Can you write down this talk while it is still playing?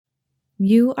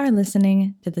You are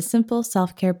listening to the Simple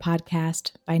Self-Care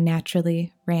Podcast by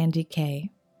Naturally Randy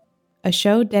Kay, a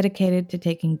show dedicated to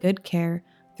taking good care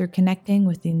through connecting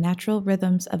with the natural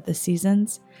rhythms of the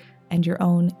seasons and your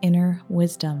own inner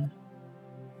wisdom.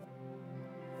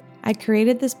 I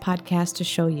created this podcast to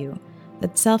show you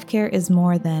that self-care is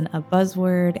more than a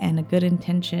buzzword and a good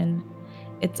intention.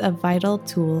 It's a vital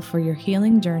tool for your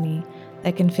healing journey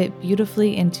that can fit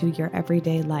beautifully into your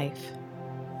everyday life.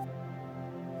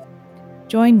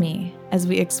 Join me as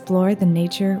we explore the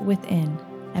nature within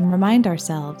and remind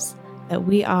ourselves that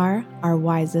we are our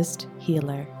wisest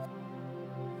healer.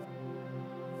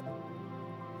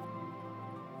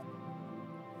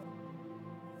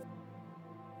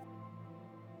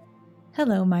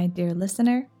 Hello, my dear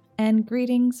listener, and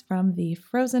greetings from the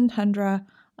frozen tundra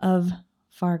of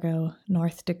Fargo,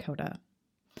 North Dakota.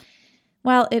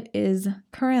 While it is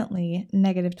currently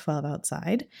 -12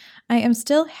 outside, I am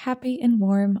still happy and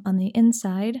warm on the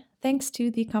inside thanks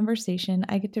to the conversation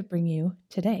I get to bring you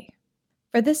today.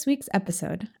 For this week's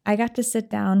episode, I got to sit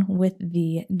down with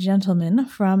the gentleman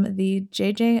from the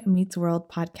JJ Meets World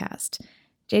podcast,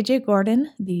 JJ Gordon,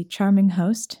 the charming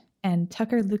host, and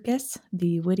Tucker Lucas,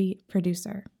 the witty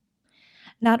producer.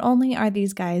 Not only are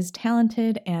these guys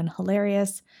talented and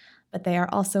hilarious, but they are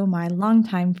also my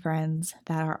longtime friends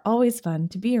that are always fun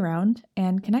to be around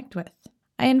and connect with.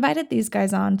 I invited these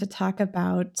guys on to talk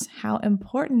about how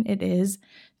important it is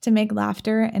to make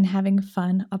laughter and having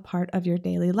fun a part of your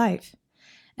daily life,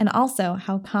 and also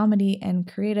how comedy and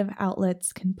creative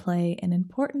outlets can play an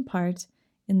important part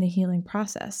in the healing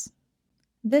process.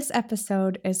 This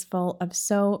episode is full of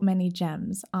so many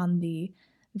gems on the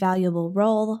valuable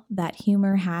role that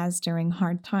humor has during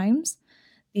hard times,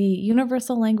 the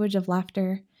universal language of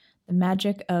laughter, the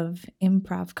magic of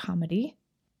improv comedy.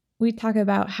 We talk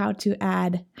about how to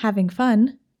add having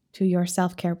fun to your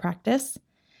self-care practice,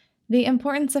 the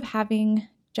importance of having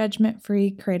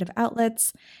judgment-free creative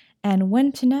outlets, and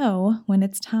when to know when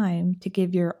it's time to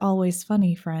give your always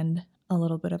funny friend a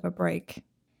little bit of a break.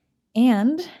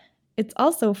 And it's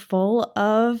also full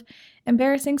of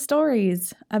embarrassing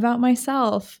stories about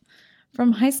myself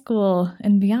from high school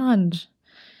and beyond.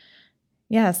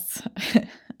 Yes,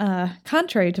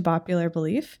 contrary to popular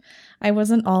belief, I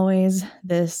wasn't always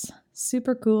this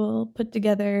super cool, put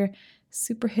together,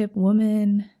 super hip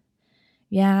woman.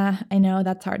 Yeah, I know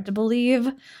that's hard to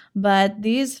believe, but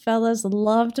these fellas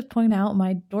love to point out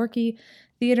my dorky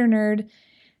theater nerd,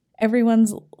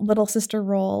 everyone's little sister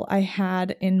role I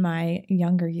had in my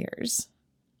younger years.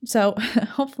 So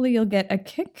hopefully you'll get a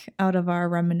kick out of our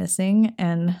reminiscing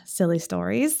and silly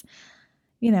stories.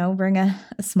 You know, bring a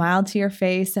smile to your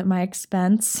face at my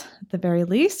expense, at the very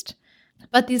least.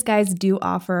 But these guys do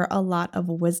offer a lot of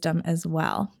wisdom as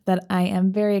well that I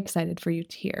am very excited for you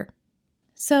to hear.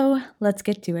 So let's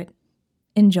get to it.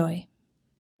 Enjoy.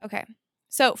 Okay.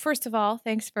 So first of all,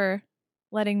 thanks for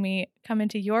letting me come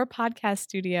into your podcast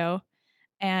studio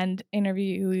and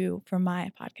interview you for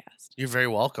my podcast. You're very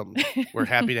welcome. We're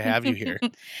happy to have you here.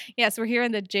 Yes, we're here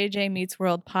in the JJ Meets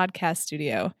World podcast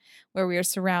studio where we are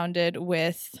surrounded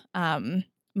with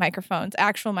microphones,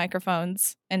 actual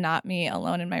microphones, and not me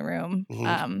alone in my room.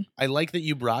 Mm-hmm. I like that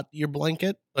you brought your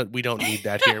blanket, but we don't need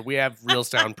that here. We have real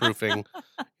soundproofing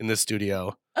in the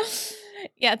studio.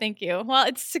 Yeah, thank you. Well,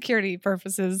 it's security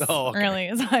purposes, really,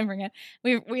 is why I bring it.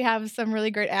 We have some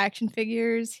really great action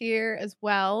figures here as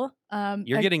well.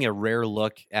 You're getting a rare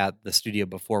look at the studio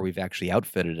before we've actually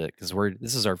outfitted it, because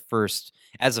this is our first,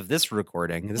 as of this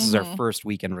recording, this is our first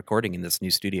weekend recording in this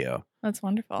new studio. That's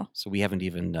wonderful. So we haven't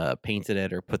even painted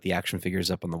it or put the action figures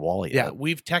up on the wall yet. Yeah,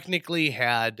 we've technically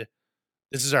had,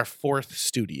 this is our fourth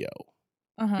studio,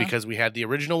 because we had the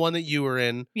original one that you were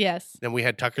in. Yes. Then we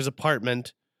had Tucker's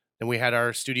apartment. Then we had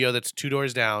our studio that's 2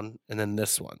 doors down, and then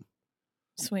this one.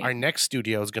 Sweet. Our next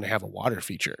studio is going to have a water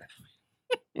feature.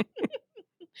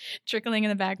 Trickling in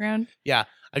the background? Yeah.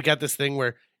 I've got this thing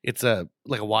where it's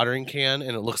like a watering can,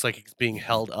 and it looks like it's being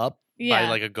held up by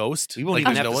like a ghost. We won't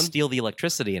even have to steal the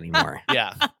electricity anymore.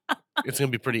 Yeah. It's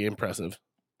going to be pretty impressive.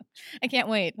 I can't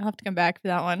wait. I'll have to come back for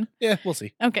that one. Yeah, we'll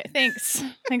see. Okay, thanks.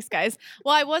 Thanks, guys.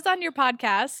 Well, I was on your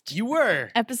podcast. You were.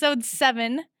 Episode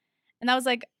 7, and I was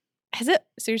like, has it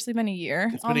seriously been a year?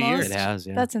 It's been a year. It has,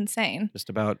 yeah. That's insane. Just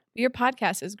about. Your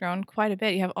podcast has grown quite a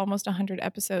bit. You have almost 100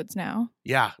 episodes now.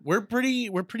 Yeah, we're pretty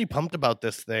pumped about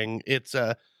this thing. It's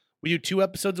we do 2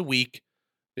 episodes a week.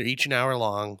 They're each an hour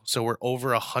long, so we're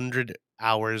over 100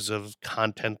 hours of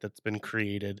content that's been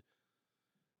created.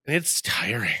 And it's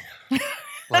tiring.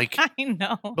 Like, I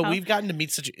know. But we've gotten to meet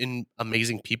such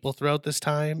amazing people throughout this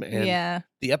time. And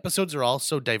the episodes are all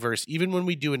so diverse. Even when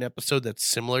we do an episode that's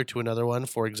similar to another one,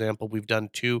 for example, we've done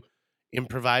 2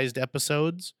 improvised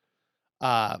episodes.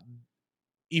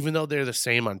 Even though they're the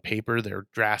same on paper, they're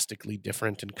drastically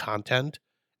different in content.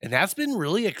 And that's been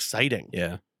really exciting.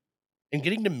 Yeah. And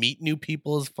getting to meet new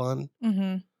people is fun.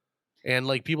 Mm-hmm. And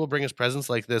like people bring us presents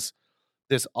like this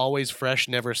always fresh,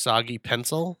 never soggy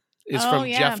pencil is from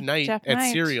Jeff Knight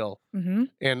at Cereal. Mm-hmm.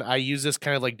 And I use this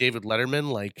kind of like David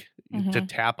Letterman, like to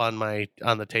tap on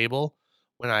the table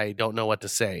when I don't know what to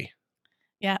say.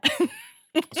 Yeah.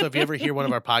 So if you ever hear one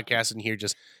of our podcasts and hear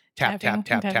just tap, tap,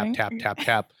 tap, tap, tap, tap,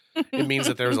 tap, it means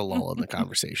that there's a lull in the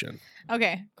conversation.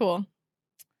 Okay, cool.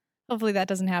 Hopefully that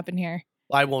doesn't happen here.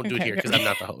 Well, I won't do it here because I'm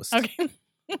not the host. Okay.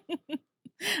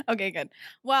 Okay, good.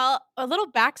 Well, a little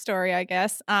backstory, I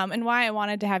guess, and why I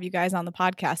wanted to have you guys on the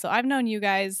podcast. So I've known you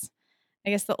guys, I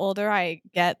guess the older I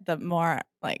get, the more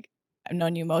like I've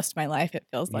known you most of my life, it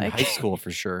feels like. High school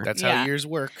for sure. That's how years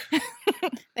work.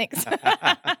 Thanks.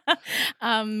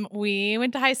 We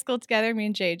went to high school together, me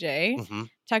and JJ. Mm-hmm.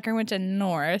 Tucker went to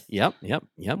North. Yep.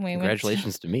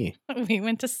 Congratulations to me. We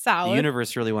went to South. The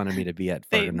universe really wanted me to be at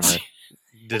Fargo North.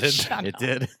 Did it? It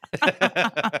did.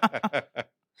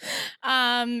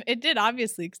 It did,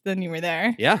 obviously, because then you were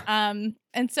there. Yeah.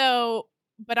 And so,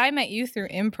 but I met you through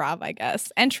improv, I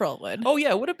guess, and Trollwood. Oh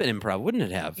yeah, it would have been improv, wouldn't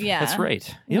it have? Yeah, that's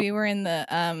right. Yep. We were in the,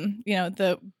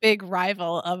 the big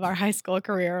rival of our high school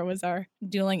career was our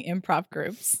dueling improv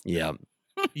groups. Yeah.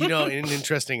 An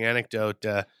interesting anecdote.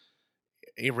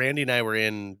 Randy and I were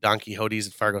in Don Quixote's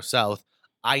at Fargo South.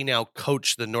 I now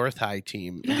coach the North High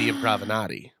team, the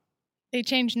Improvinati. They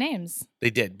changed names. They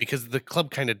did, because the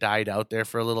club kind of died out there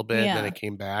for a little bit, Yeah. then it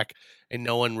came back, and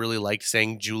no one really liked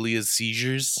saying Julia's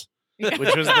Seizures,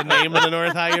 which was the name of the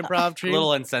North High Improv A team.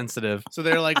 little insensitive. So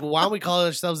they're like, well, why don't we call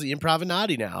ourselves the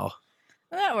Improvinati now?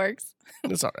 That works.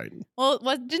 It's all right. Well,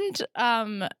 didn't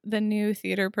the new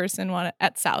theater person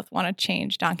at South want to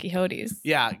change Don Quixote's?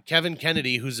 Yeah, Kevin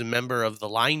Kennedy, who's a member of the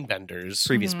Line Benders,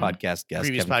 Previous podcast guest.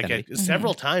 previous Kevin podcast, Kennedy.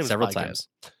 several times, Times.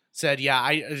 said,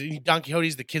 Don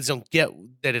Quixote's, the kids don't get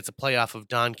that it's a playoff of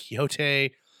Don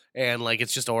Quixote, and like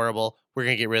it's just horrible. We're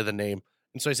gonna get rid of the name.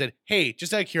 And so I said, hey,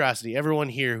 just out of curiosity, everyone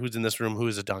here who's in this room who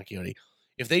is a Don Quixote,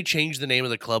 if they change the name of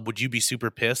the club, would you be super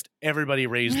pissed? Everybody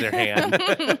raised their hand.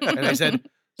 And I said,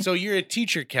 so you're a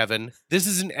teacher, Kevin. This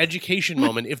is an education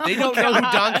moment. If they don't know who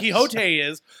Don Quixote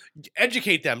is,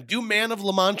 educate them. Do Man of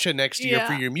La Mancha next year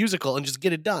for your musical and just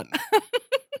get it done.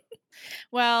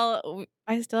 Well,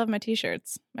 I still have my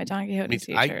T-shirts, my Don Quixote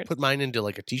T-shirts. I put mine into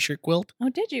like a T-shirt quilt. Oh,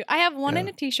 did you? I have one in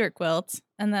a T-shirt quilt,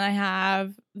 and then I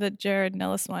have the Jared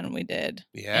Nillis one we did.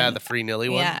 Yeah, the Free Nilly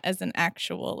one. Yeah, as an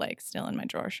actual still in my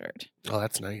drawer shirt. Oh,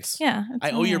 that's nice. Yeah,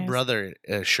 I owe your brother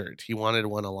a shirt. He wanted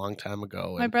one a long time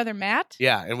ago. My brother Matt.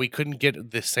 Yeah, and we couldn't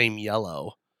get the same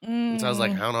yellow. And so I was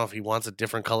like, I don't know if he wants a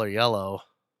different color yellow.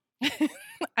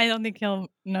 I don't think he'll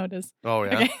notice. Oh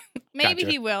yeah, okay. Maybe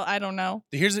Gotcha. he will. I don't know.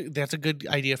 That's a good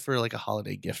idea for like a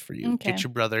holiday gift for you. Okay. Get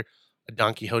your brother a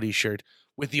Don Quixote shirt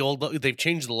with the old. They've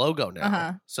changed the logo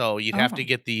now, so you'd have to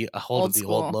get a hold of the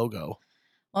old logo.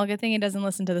 Well, good thing he doesn't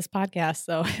listen to this podcast.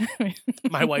 So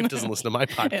my wife doesn't listen to my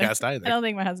podcast either. I don't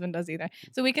think my husband does either.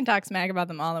 So we can talk smack about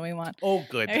them all that we want. Oh,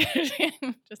 good.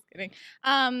 Just kidding.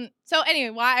 So anyway,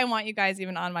 why I want you guys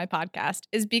even on my podcast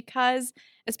is because,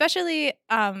 especially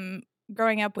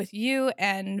growing up with you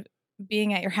and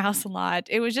being at your house a lot,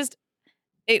 it was just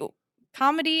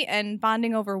comedy and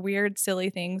bonding over weird, silly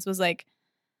things was like,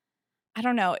 I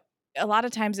don't know. A lot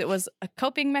of times it was a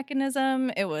coping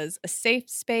mechanism. It was a safe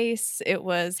space. It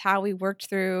was how we worked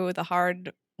through the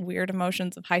hard, weird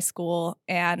emotions of high school.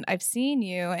 And I've seen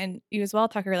you and you as well,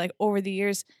 Tucker, like over the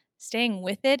years, staying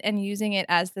with it and using it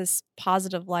as this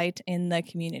positive light in the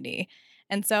community.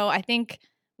 And so I think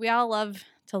we all love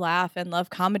to laugh and love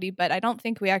comedy, but I don't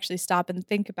think we actually stop and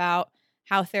think about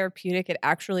how therapeutic it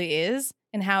actually is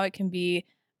and how it can be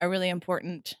a really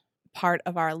important part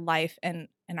of our life and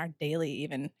our daily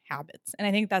even habits. And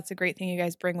I think that's a great thing you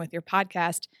guys bring with your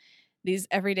podcast, these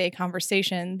everyday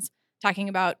conversations, talking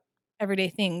about everyday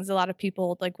things. A lot of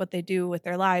people like what they do with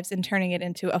their lives and turning it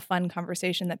into a fun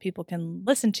conversation that people can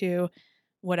listen to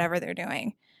whatever they're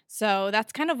doing. So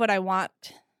that's kind of what I want,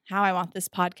 how I want this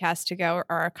podcast to go, or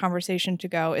our conversation to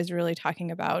go, is really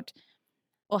talking about,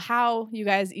 well, how you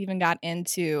guys even got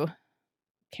into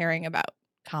caring about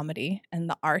comedy and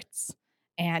the arts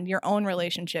and your own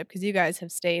relationship, because you guys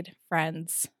have stayed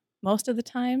friends most of the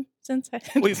time since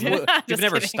we've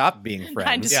never stopped being friends.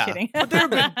 I'm just kidding. But there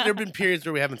have been periods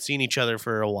where we haven't seen each other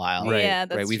for a while. Right, yeah,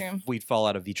 that's right. true. We'd fall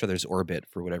out of each other's orbit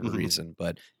for whatever Mhm. reason.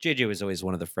 But JJ was always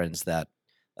one of the friends that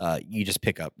you just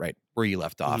pick up right where you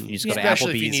left off. Mhm. You just go to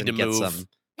Especially if you Applebee's need and to get move. some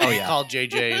Oh, yeah. Call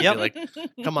JJ and Yep. be like,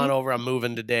 come on over, I'm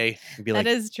moving today. Be like,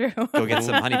 that is true. go get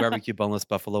some honey barbecue boneless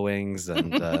buffalo wings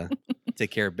and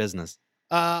take care of business.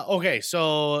 Okay,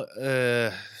 so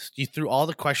you threw all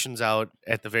the questions out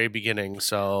at the very beginning,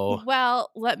 so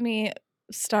Well, let me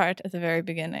start at the very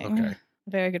beginning. Okay.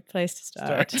 Very good place to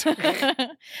start.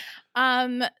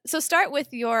 So start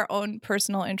with your own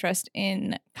personal interest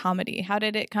in comedy. How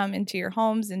did it come into your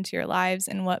homes, into your lives,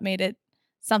 and what made it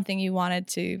something you wanted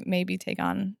to maybe take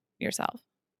on yourself?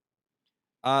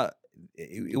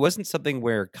 It wasn't something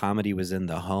where comedy was in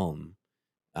the home.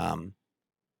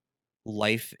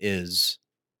 Life is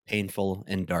painful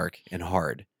and dark and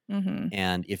hard. Mm-hmm.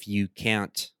 And if you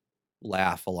can't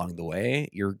laugh along the way,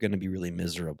 you're going to be really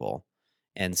miserable.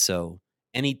 And so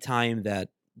anytime that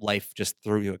life just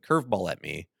threw a curveball at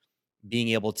me, being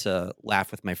able to laugh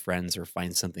with my friends or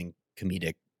find something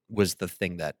comedic was the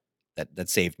thing that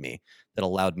saved me, that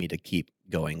allowed me to keep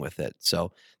going with it.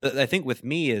 So I think with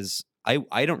me is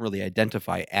I don't really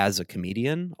identify as a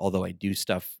comedian, although I do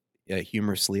stuff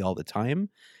humorously all the time.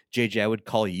 JJ, I would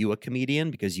call you a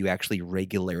comedian because you actually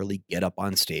regularly get up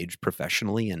on stage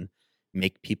professionally and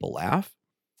make people laugh.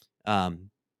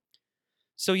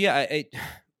 So yeah,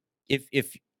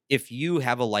 if you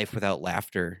have a life without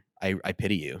laughter, I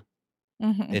pity you.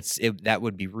 Mm-hmm. That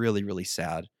would be really, really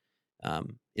sad.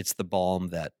 It's the balm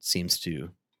that seems to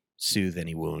soothe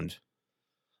any wound.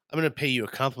 I'm going to pay you a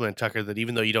compliment, Tucker, that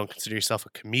even though you don't consider yourself a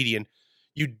comedian,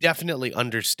 you definitely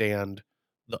understand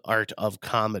the art of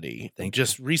comedy. Thank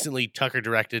Just recently, Tucker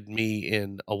directed me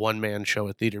in a one-man show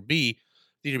at Theater B.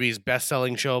 Theater B's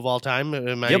best-selling show of all time.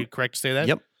 Am I correct to say that?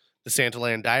 Yep. The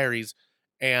Santaland Diaries.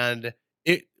 And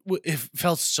it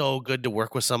felt so good to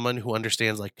work with someone who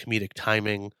understands like comedic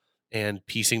timing and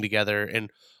piecing together. And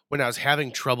when I was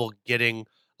having trouble getting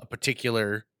a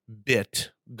particular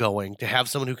bit going, to have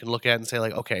someone who can look at it and say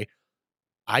like, okay,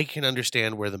 I can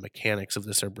understand where the mechanics of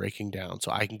this are breaking down,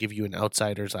 so I can give you an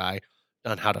outsider's eye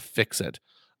on how to fix it.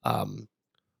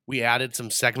 We added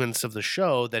some segments of the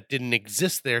show that didn't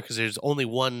exist there because there's only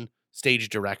one stage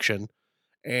direction,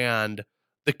 and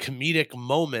the comedic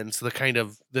moments, the kind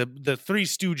of the Three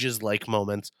Stooges like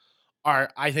moments, are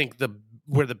I think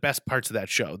were the best parts of that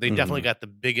show. They definitely got the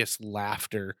biggest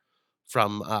laughter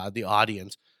from the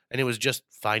audience. And it was just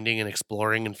finding and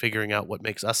exploring and figuring out what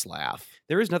makes us laugh.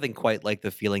 There is nothing quite like the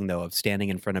feeling, though, of standing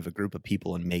in front of a group of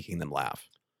people and making them laugh.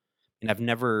 And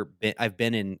I've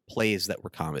been in plays that were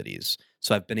comedies,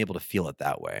 so I've been able to feel it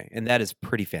that way. And that is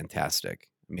pretty fantastic.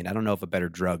 I mean, I don't know of a better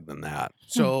drug than that.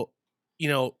 So,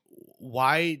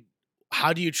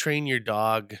 how do you train your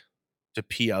dog to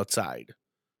pee outside?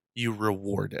 You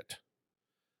reward it.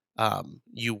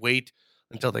 You wait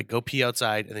until they go pee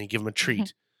outside and then you give them a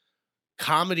treat.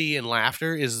 Comedy and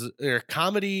laughter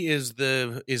comedy is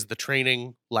the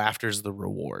training, laughter is the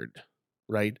reward,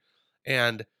 right?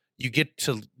 And you get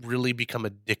to really become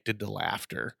addicted to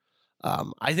laughter.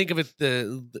 I think of it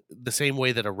the same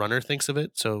way that a runner thinks of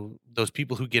it. So those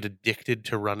people who get addicted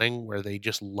to running, where they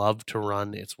just love to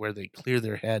run, it's where they clear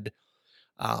their head.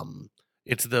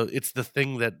 It's the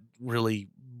thing that really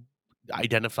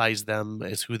identifies them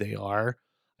as who they are.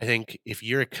 I think if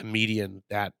you're a comedian,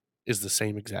 that is the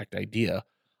same exact idea.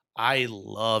 I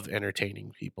love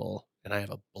entertaining people and I have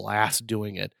a blast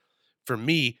doing it. For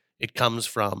me, it comes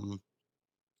from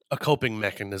a coping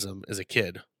mechanism as a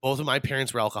kid. Both of my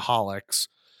parents were alcoholics.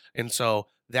 And so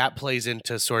that plays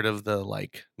into sort of the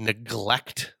like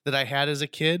neglect that I had as a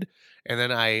kid. And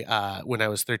then I, when I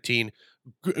was 13,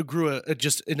 grew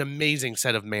just an amazing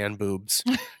set of man boobs.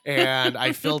 And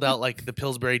I filled out like the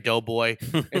Pillsbury Doughboy.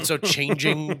 And so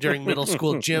changing during middle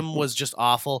school gym was just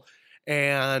awful.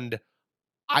 And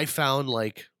I found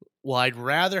like, well, I'd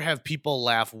rather have people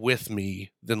laugh with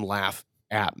me than laugh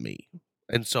at me.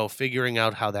 And so figuring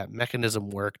out how that mechanism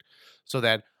worked so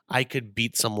that I could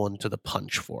beat someone to the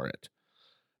punch for it.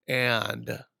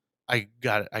 And I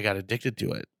got addicted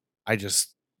to it. I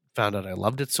just found out I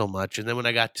loved it so much. And then when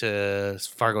I got to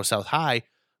Fargo South High,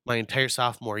 my entire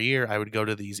sophomore year, I would go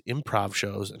to these improv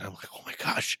shows and I'm like, oh my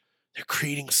gosh, they're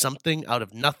creating something out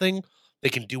of nothing. They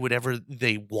can do whatever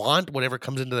they want, whatever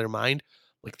comes into their mind.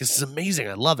 Like, this is amazing.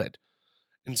 I love it.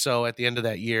 And so at the end of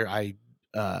that year, I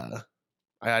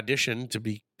auditioned to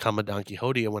become a Don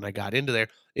Quixote. And when I got into there,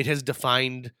 it has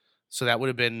defined, so that would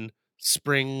have been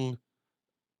spring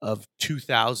of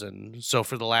 2000. So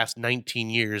for the last 19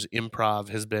 years, improv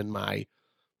has been my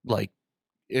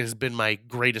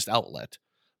greatest outlet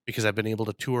because I've been able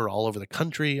to tour all over the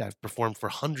country. I've performed for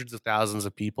hundreds of thousands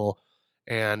of people.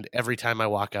 And every time I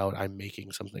walk out, I'm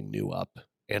making something new up.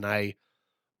 And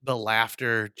the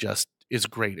laughter just is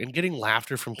great. And getting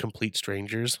laughter from complete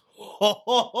strangers.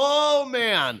 Oh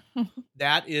man.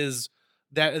 that is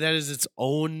its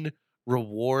own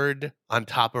reward on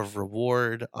top of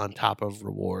reward on top of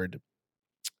reward.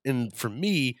 And for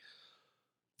me,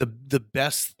 the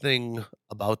best thing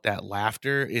about that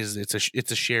laughter is it's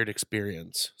a shared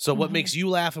experience. So what makes you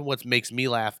laugh and what makes me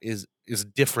laugh is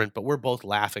different, but we're both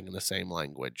laughing in the same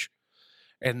language.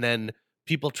 And then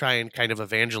people try and kind of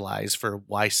evangelize for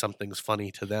why something's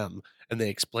funny to them, and they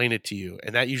explain it to you,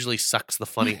 and that usually sucks the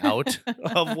funny out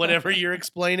of whatever you're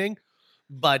explaining.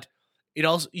 But it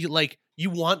also you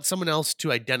want someone else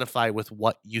to identify with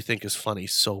what you think is funny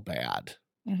so bad.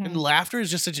 And laughter is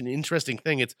just such an interesting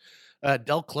thing. It's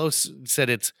Del Close said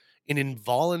it's an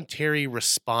involuntary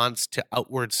response to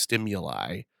outward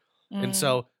stimuli. And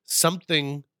so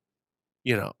something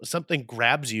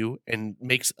grabs you and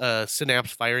makes a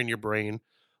synapse fire in your brain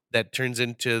that turns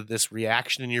into this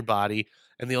reaction in your body.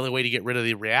 And the only way to get rid of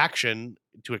the reaction,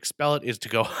 to expel it, is to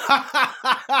go, ha, ha,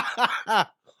 ha, ha,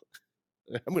 ha.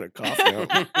 I'm going to cough now.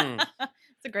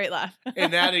 It's a great laugh.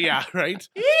 And that, yeah, right?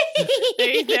 there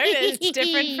it is. It's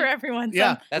different for everyone.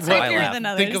 Yeah, that's how I laugh. Than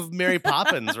others. Think of Mary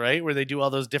Poppins, right? Where they do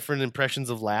all those different impressions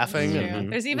of laughing.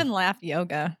 There's even laugh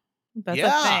yoga. That's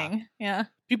a thing. Yeah.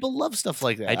 People love stuff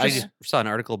like that. I just saw an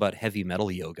article about heavy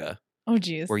metal yoga. Oh,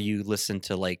 geez. Where you listen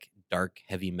to like dark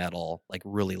heavy metal, like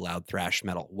really loud thrash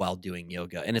metal while doing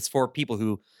yoga. And it's for people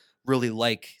who really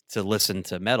like to listen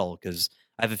to metal, because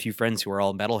I have a few friends who are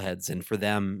all metalheads, and for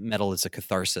them, metal is a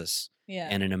catharsis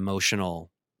and an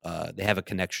emotional, they have a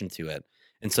connection to it.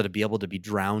 And so to be able to be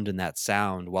drowned in that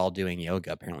sound while doing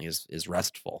yoga apparently is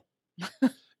restful.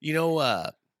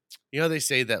 They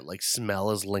say that like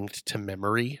smell is linked to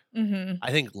memory.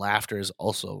 I think laughter is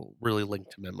also really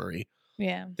linked to memory.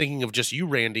 Yeah. Thinking of just you,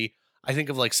 Randy, I think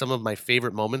of like some of my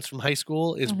favorite moments from high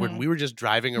school is when we were just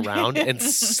driving around and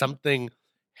something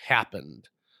happened.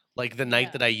 Like the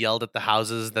night that I yelled at the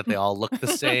houses that they all look the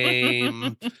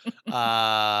same.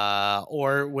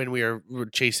 Or when we were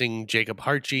chasing Jacob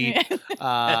Harchie,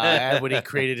 when he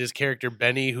created his character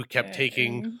Benny, who kept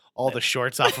taking all the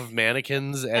shorts off of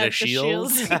mannequins at a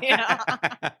shield. Yeah.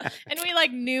 And we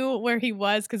like knew where he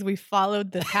was because we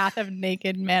followed the path of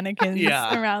naked mannequins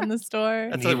around the store.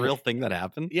 That's a real thing that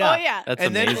happened? Yeah. Oh, yeah. That's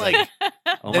and amazing. Then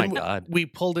oh my God. We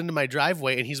pulled into my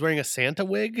driveway and he's wearing a Santa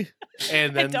wig.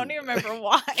 And then I don't even remember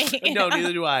why. No,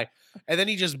 neither do I. And then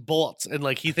he just bolts and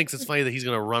like he thinks it's funny that he's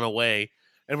gonna run away.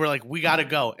 And we're like, we gotta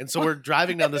go. And so we're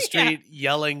driving down the street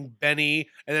yelling Benny.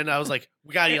 And then I was like,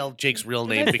 we gotta yell Jake's real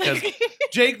name because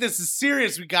Jake, this is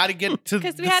serious. We gotta get to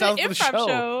the south of the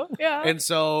show. Yeah. And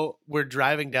so we're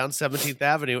driving down 17th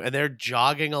Avenue and they're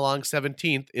jogging along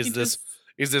 17th. Is this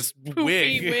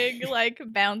wig like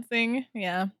bouncing?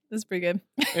 Yeah, that's pretty good.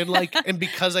 and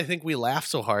because I think we laughed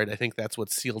so hard, I think that's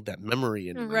what sealed that memory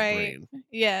in my brain.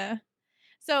 Yeah.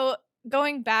 So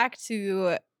going back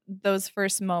to those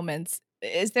first moments,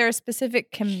 is there a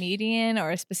specific comedian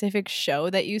or a specific show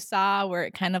that you saw where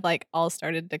it kind of like all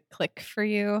started to click for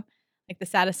you, like the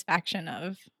satisfaction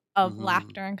of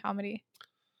laughter and comedy?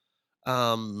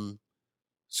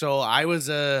 So I was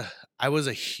a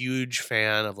huge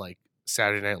fan of like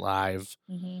Saturday Night Live,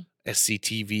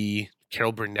 SCTV,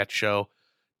 Carol Burnett Show.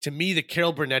 To me, the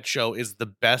Carol Burnett Show is the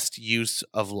best use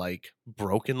of like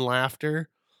broken laughter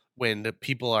when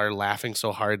people are laughing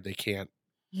so hard they can't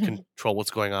control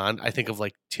what's going on. I think of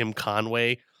like Tim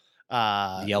Conway,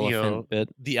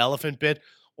 the elephant bit,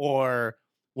 or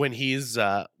when he's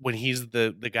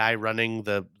the guy running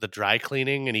the dry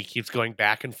cleaning and he keeps going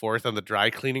back and forth on the dry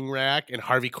cleaning rack and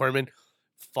Harvey Korman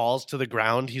falls to the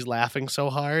ground. He's laughing so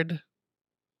hard.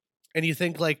 And you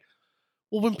think like,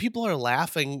 well, when people are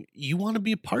laughing, you want to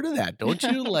be a part of that, don't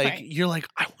you? Like, right. You're like,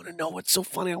 I want to know what's so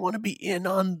funny. I want to be in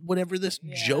on whatever this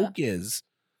joke is.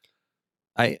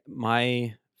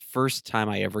 My first time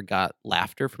I ever got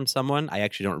laughter from someone, I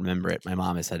actually don't remember it. My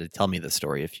mom has had to tell me the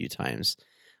story a few times.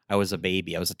 I was a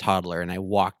baby. I was a toddler, and I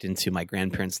walked into my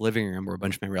grandparents' living room where a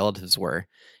bunch of my relatives were,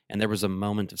 and there was a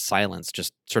moment of silence,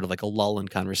 just sort of like a lull in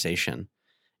conversation.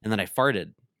 And then I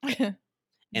farted,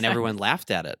 and everyone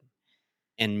laughed at it.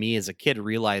 And me as a kid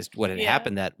realized what had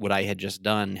happened, that what I had just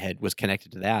done was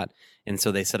connected to that. And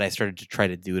so they said I started to try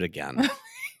to do it again.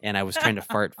 And I was trying to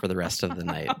fart for the rest of the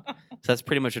night. So that's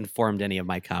pretty much informed any of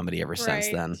my comedy ever since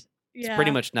then. It's pretty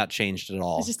much not changed at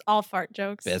all. It's just all fart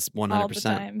jokes. It's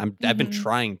 100%. I've been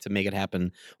trying to make it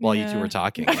happen while you two were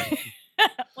talking. Well,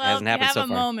 hasn't happened have so a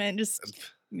far. moment. Just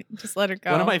let it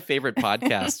go. One of my favorite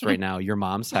podcasts right now, Your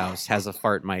Mom's House, has a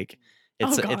fart mic.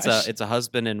 It's a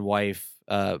husband and wife.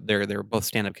 They're both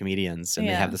stand-up comedians, and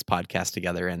they have this podcast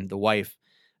together. And the wife,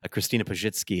 Christina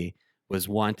Pajitsky, was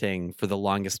wanting for the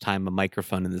longest time a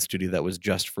microphone in the studio that was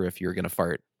just for if you were going to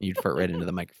fart, you'd fart right into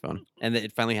the microphone. And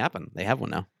it finally happened. They have one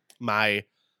now. My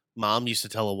mom used to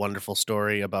tell a wonderful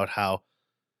story about how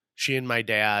she and my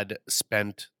dad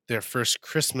spent their first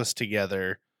Christmas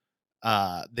together.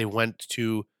 They went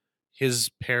to his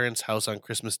parents' house on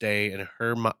Christmas Day and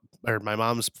my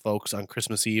mom's folks on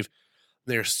Christmas Eve.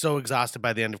 They were so exhausted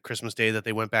by the end of Christmas Day that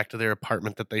they went back to their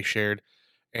apartment that they shared,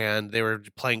 and they were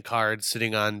playing cards,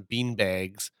 sitting on bean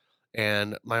bags.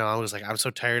 And my mom was like, "I'm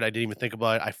so tired. I didn't even think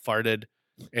about it. I farted."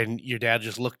 And your dad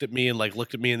just looked at me and like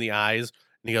looked at me in the eyes,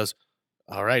 and he goes,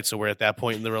 "All right, so we're at that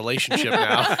point in the relationship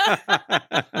now."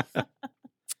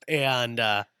 And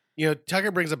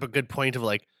Tucker brings up a good point of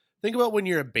like, think about when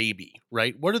you're a baby,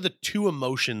 right? What are the two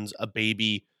emotions a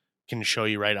baby can show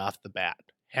you right off the bat?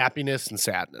 Happiness and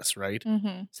sadness, right?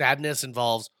 Mm-hmm. Sadness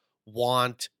involves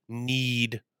want,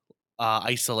 need,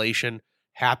 isolation.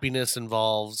 Happiness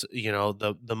involves,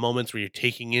 the moments where you're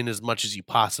taking in as much as you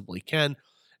possibly can,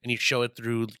 and you show it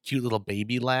through cute little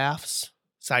baby laughs.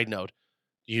 Side note,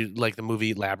 you like the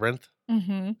movie Labyrinth?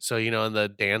 Mm-hmm. So, in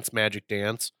the Magic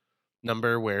Dance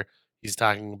number where he's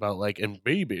talking about like, and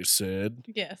baby said,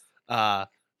 Yes.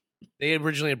 they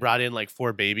originally brought in like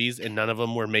 4 babies and none of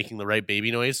them were making the right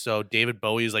baby noise. So David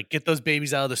Bowie's like, get those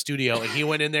babies out of the studio. And he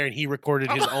went in there and he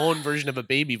recorded his own version of a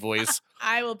baby voice.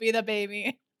 I will be the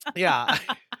baby. Yeah.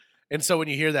 And so when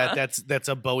you hear that, that's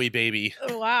a Bowie baby.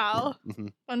 Wow.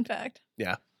 Mhm. Fun fact.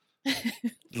 Yeah.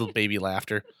 Little baby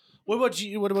laughter. What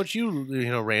about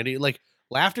you, Randy? Like,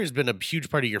 laughter's been a huge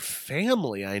part of your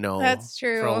family, I know. That's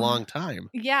true. For a long time.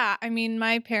 Yeah. I mean,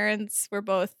 my parents were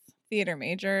both theater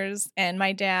majors, and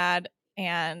my dad,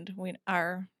 and we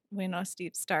know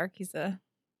Steve Stark. He's a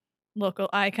local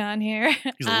icon here.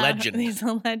 He's a legend. He's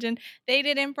a legend. They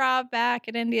did improv back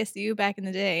at NDSU back in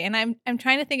the day, and I'm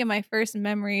trying to think of my first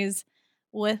memories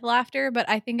with laughter, but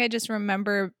I think I just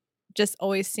remember just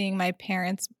always seeing my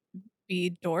parents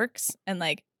be dorks and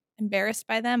like embarrassed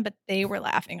by them, but they were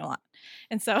laughing a lot,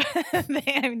 and so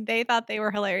they thought they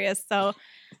were hilarious. So,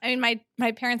 I mean,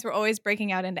 my parents were always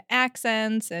breaking out into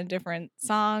accents and different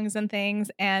songs and things,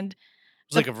 and It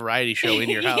was like a variety show in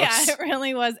your house. yeah, it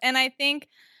really was. And I think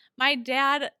my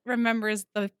dad remembers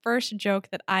the first joke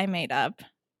that I made up,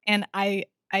 and I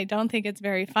don't think it's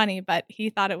very funny, but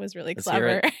he thought it was really Let's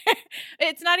hear clever.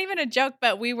 It's not even a joke,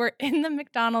 but we were in the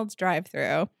McDonald's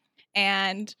drive-thru,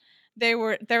 and there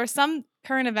was some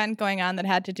current event going on that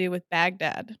had to do with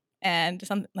Baghdad, and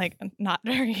something like not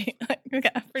very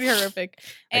pretty horrific.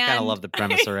 I kind of love the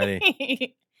premise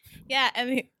already. Yeah,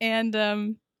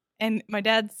 and my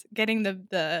dad's getting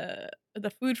the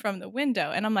food from the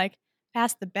window, and I'm like,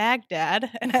 "Pass the Baghdad,"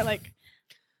 and I like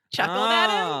chuckled at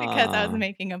him because I was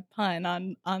making a pun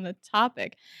on the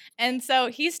topic. And so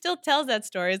he still tells that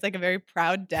story as like a very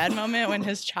proud dad moment when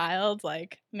his child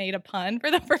like made a pun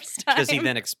for the first time. Does he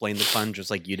then explain the pun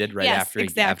just like you did right Yes, after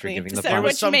exactly. giving the So pun?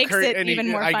 which makes it even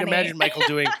more I funny. can imagine Michael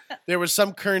doing. There was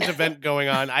some current event going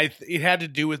on. It had to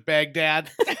do with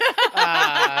Baghdad.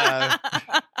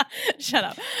 Shut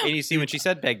up. And you see, when she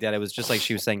said Baghdad, it was just like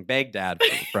she was saying Baghdad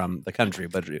from the country,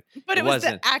 but it But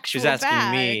wasn't. the actual She's asking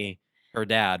bag. me, her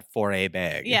dad, for a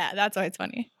bag. Yeah, that's why it's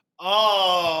funny.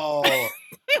 Oh,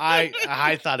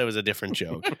 I thought it was a different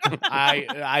joke.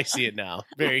 I see it now.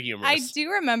 Very humorous. I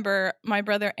do remember my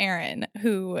brother Aaron,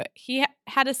 who he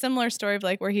had a similar story of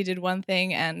like where he did one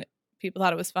thing and people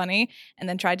thought it was funny and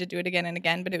then tried to do it again and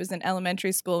again. But it was in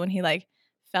elementary school when he like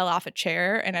fell off a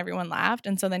chair and everyone laughed.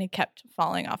 And so then he kept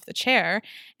falling off the chair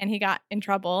and he got in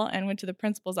trouble and went to the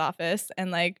principal's office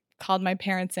and like called my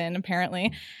parents in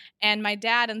apparently. And my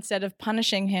dad, instead of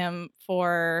punishing him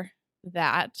for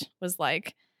that, was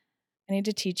like, I need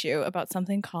to teach you about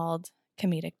something called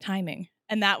comedic timing.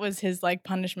 And that was his like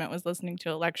punishment, was listening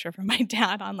to a lecture from my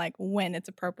dad on like when it's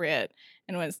appropriate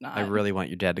and when it's not. I really want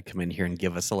your dad to come in here and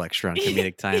give us a lecture on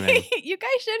comedic timing. You guys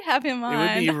should have him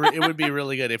on. It would be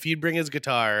really good if he'd bring his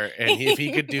guitar and if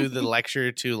he could do the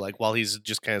lecture too, like while he's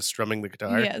just kind of strumming the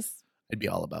guitar. Yes. I'd be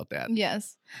all about that.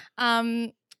 Yes.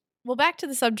 Well, back to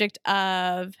the subject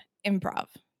of improv,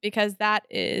 because that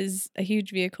is a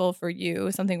huge vehicle for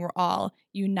you, something we're all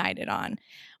united on.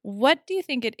 What do you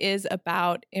think it is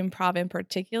about improv in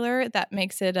particular that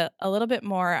makes it a little bit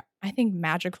more, I think,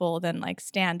 magical than like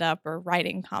stand-up or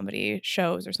writing comedy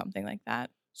shows or something like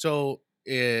that? So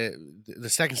the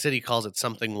Second City calls it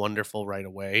something wonderful right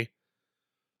away.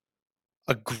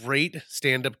 A great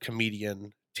stand-up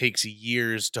comedian takes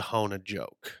years to hone a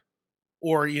joke,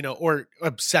 or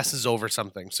obsesses over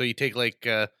something. So you take like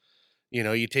a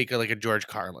George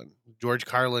Carlin. George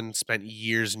Carlin spent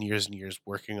years and years and years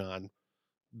working on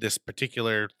this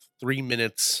particular 3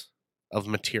 minutes of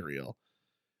material.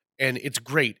 And it's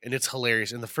great and it's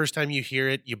hilarious. And the first time you hear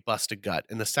it, you bust a gut.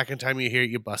 And the second time you hear it,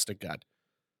 you bust a gut.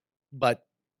 But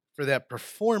for that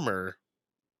performer,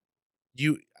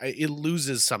 it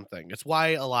loses something. It's why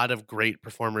a lot of great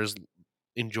performers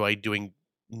enjoy doing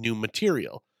new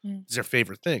material. It's their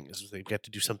favorite thing is they get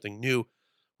to do something new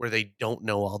where they don't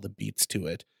know all the beats to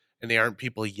it. And they aren't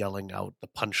people yelling out the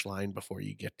punchline before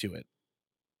you get to it.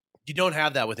 You don't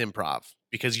have that with improv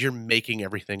because you're making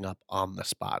everything up on the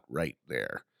spot right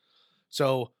there.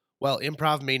 So while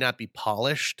improv may not be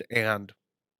polished and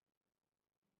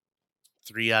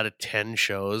 3 out of 10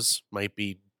 shows might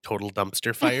be total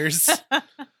dumpster fires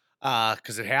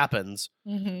because it happens,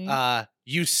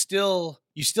 you still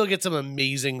get some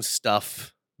amazing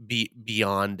stuff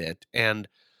beyond it. And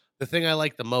the thing I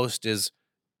like the most is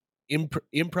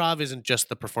improv isn't just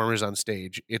the performers on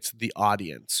stage, it's the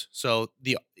audience. So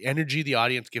the energy the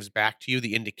audience gives back to you,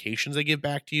 the indications they give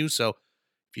back to you. So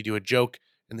if you do a joke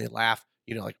and they laugh,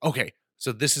 like, okay,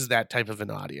 so this is that type of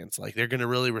an audience. Like they're going to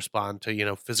really respond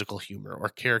to, physical humor or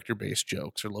character-based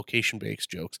jokes or location-based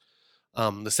jokes.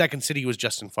 The second city was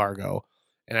Justin Fargo,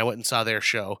 and I went and saw their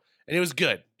show, and it was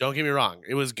good. Don't get me wrong.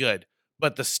 It was good.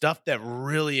 But the stuff that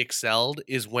really excelled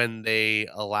is when they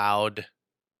allowed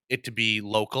it to be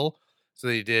local. So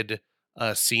they did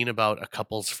a scene about a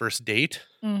couple's first date,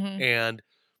 and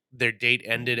their date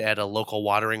ended at a local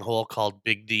watering hole called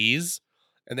Big D's.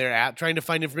 And they're trying to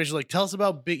find information like, tell us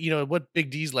about what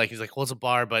Big D's like. He's like, well, it's a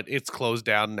bar, but it's closed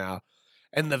down now.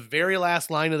 And the very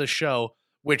last line of the show,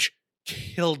 which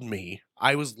killed me,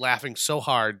 I was laughing so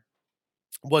hard,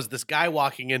 was this guy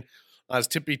walking in on his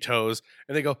tippy toes,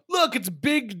 and they go, look, it's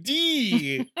Big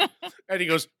D. And he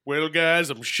goes, well, guys,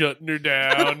 I'm shutting her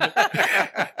down.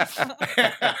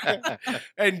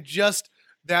 And just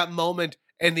that moment,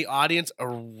 and the audience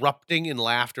erupting in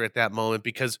laughter at that moment,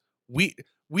 because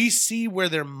we see where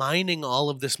they're mining all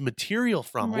of this material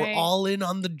from. Right. We're all in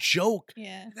on the joke.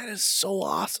 Yeah. That is so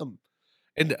awesome.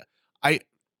 And I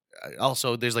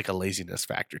also, there's like a laziness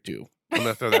factor too. I'm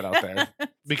going to throw that out there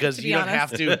because you don't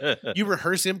have to, you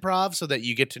rehearse improv so that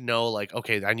you get to know like,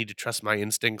 okay, I need to trust my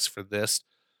instincts for this.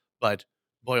 But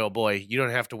boy, oh boy, you don't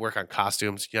have to work on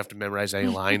costumes. You have to memorize any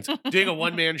lines. Doing a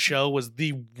one-man show was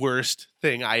the worst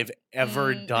thing I've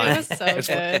ever done. It was so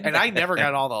good. And I never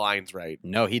got all the lines right.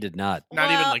 No, he did not.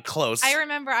 Not even like close. I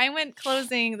remember I went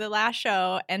closing the last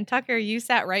show, and Tucker, you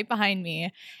sat right behind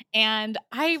me. And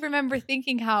I remember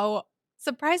thinking how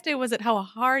surprised I was at how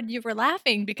hard you were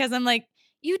laughing, because I'm like,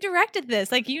 you directed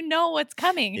this. Like, you know what's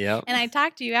coming. Yep. And I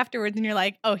talked to you afterwards, and you're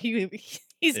like, oh, he's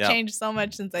changed so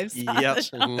much since I've saw the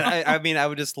show. I mean, I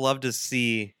would just love to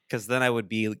see, because then I'd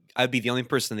be the only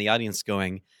person in the audience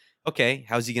going, okay,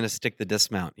 how's he going to stick the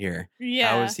dismount here? Yeah.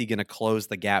 How is he going to close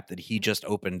the gap that he just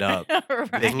opened up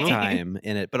Right. big time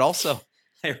in it? But also,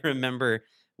 I remember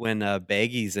when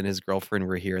Baggies and his girlfriend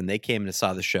were here, and they came and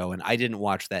saw the show, and I didn't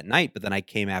watch that night, but then I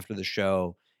came after the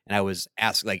show, and I was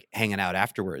asked, like, hanging out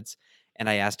afterwards, and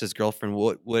I asked his girlfriend,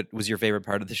 what was your favorite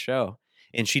part of the show?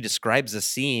 And she describes a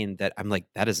scene that I'm like,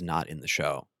 that is not in the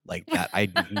show. Like that, I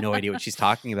have no idea what she's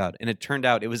talking about. And it turned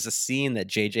out it was a scene that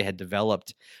JJ had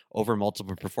developed over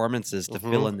multiple performances to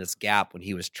fill in this gap when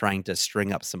he was trying to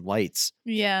string up some lights.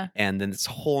 Yeah. And then this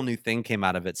whole new thing came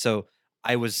out of it. So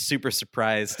I was super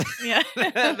surprised Yeah.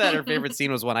 that her favorite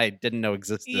scene was one I didn't know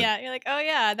existed. Yeah. You're like, oh,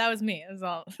 yeah, that was me as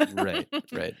well. Right.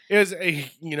 It was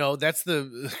that's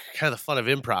the kind of the fun of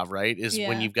improv, right? Is Yeah.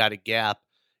 when you've got a gap,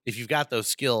 if you've got those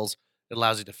skills, it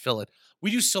allows you to fill it.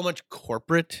 We do so much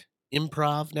corporate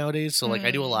improv nowadays. So like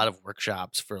I do a lot of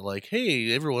workshops for like,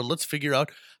 hey, everyone, let's figure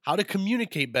out how to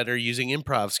communicate better using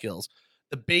improv skills.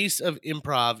 The base of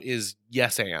improv is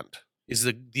yes and, is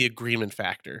the agreement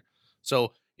factor.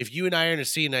 So if you and I are in a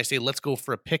scene and I say, let's go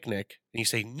for a picnic, and you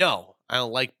say, no, I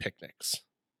don't like picnics.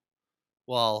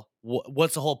 Well,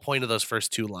 what's the whole point of those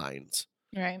first two lines?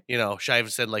 Right. Shiva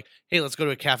said like, hey, let's go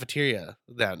to a cafeteria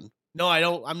then. No, I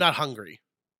don't. I'm not hungry.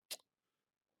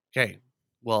 Okay,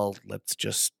 well, let's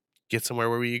just get somewhere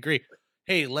where we agree.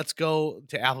 Hey, let's go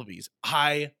to Applebee's.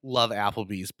 I love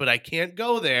Applebee's, but I can't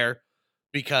go there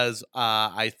because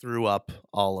I threw up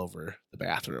all over the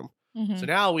bathroom. Mm-hmm. So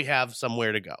now we have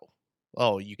somewhere to go.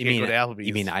 Oh, you can't go to Applebee's.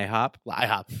 You mean IHOP?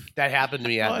 IHOP. That happened to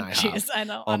me at an IHOP. Jeez, I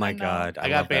know. Oh my God. I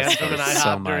got banned from an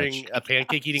IHOP during a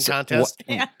pancake eating contest.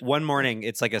 One morning,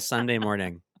 it's like a Sunday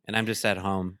morning, and I'm just at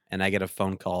home, and I get a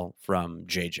phone call from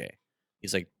JJ.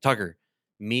 He's like, Tucker,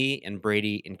 me and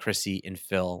Brady and Chrissy and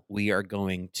Phil, we are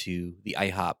going to the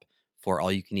IHOP for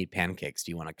all-you-can-eat pancakes.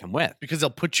 Do you want to come with? Because they'll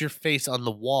put your face on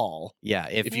the wall Yeah,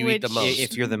 if you eat the Which- most.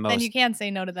 if you're the most. Then you can't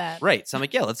say no to that. Right. So I'm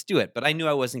like, yeah, let's do it. But I knew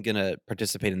I wasn't going to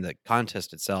participate in the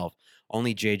contest itself.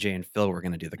 Only JJ and Phil were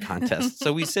going to do the contest.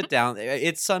 So we sit down.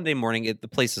 It's Sunday morning. The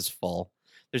place is full.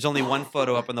 There's only one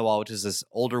photo up on the wall, which is this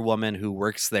older woman who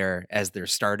works there as their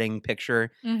starting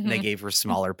picture. And they Mhm. gave her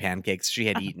smaller pancakes. She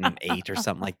had eaten 8 or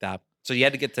something like that. So you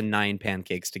had to get to 9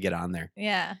 pancakes to get on there.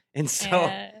 Yeah. And so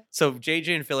Yeah. so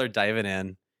JJ and Phil are diving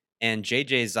in. And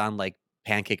JJ's on like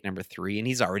pancake number 3. And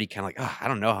he's already kind of like, oh, I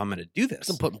don't know how I'm going to do this.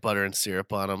 I'm putting butter and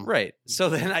syrup on them. Right. So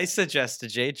then I suggest to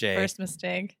JJ, First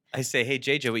mistake. I say, hey,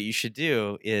 JJ, what you should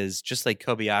do is just like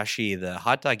Kobayashi, the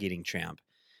hot dog eating champ.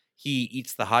 He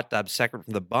eats the hot dog separate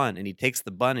from the bun, and he takes the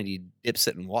bun and he dips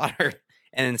it in water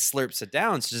and then slurps it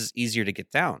down. So it's just easier to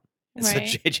get down. And Right.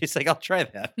 so JJ's like, I'll try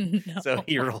that. No. So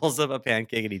he rolls up a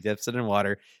pancake and he dips it in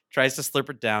water, tries to slurp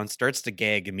it down, starts to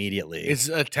gag immediately. It's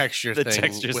a texture The thing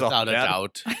texture's all without a bad.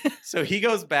 doubt. So he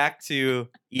goes back to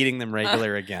eating them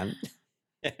regular again.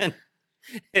 And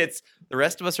it's the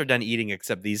rest of us are done eating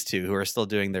except these two who are still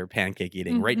doing their pancake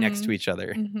eating right next to each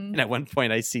other. Mhm. And at one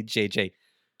point, I see JJ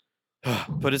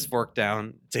put his fork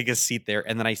down, take a seat there,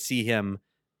 and then I see him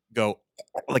go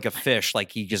like a fish,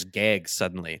 like he just gags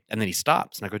suddenly. And then he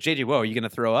stops. And I go, JJ, whoa, are you going to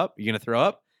throw up? Are you going to throw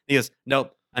up? He goes,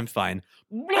 nope, I'm fine.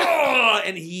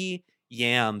 And he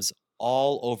yams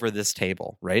all over this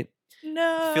table, right?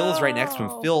 No. Phil is right next to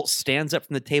him. Phil stands up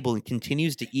from the table and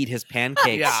continues to eat his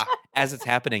pancakes Yeah. as it's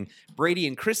happening. Brady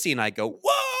and Chrissy and I go,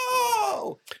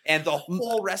 whoa! And the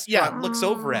whole restaurant looks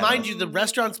over at Mind us. you, the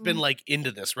restaurant's been like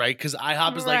into this, right? Because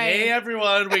IHOP is like, Right. hey,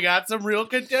 everyone, we got some real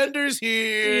contenders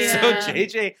here. Yeah. So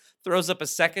JJ throws up a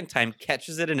second time,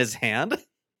 catches it in his hand,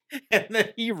 and then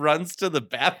he runs to the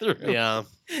bathroom. Yeah.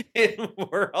 And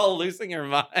we're all losing our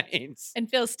minds. And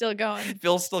Phil's still going.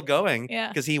 Phil's still going Yeah.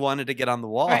 because he wanted to get on the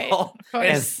wall. Right. Of And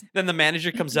course. then the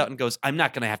manager comes out and goes, I'm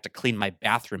not going to have to clean my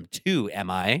bathroom too, am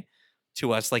I?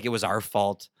 To us, like it was our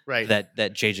fault Right. that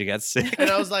JJ got sick. And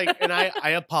I was like, and I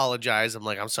apologize. I'm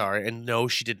like, I'm sorry. And no,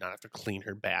 she did not have to clean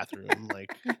her bathroom.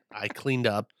 Like, I cleaned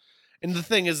up. And the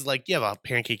thing is, like, you have a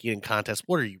pancake eating contest.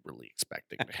 What are you really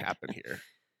expecting to happen here?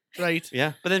 Right?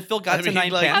 Yeah. But then Phil got I to mean,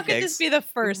 9 like- How could pancakes. this be the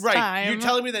first Right. time? You're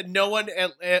telling me that no one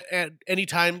at any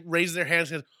time raised their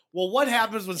hands and says, well, what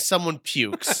happens when someone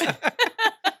pukes?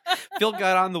 Phil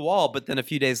got on the wall, but then a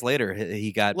few days later,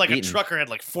 he got Like beaten. a trucker had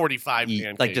like 45 He,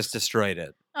 pancakes. like just destroyed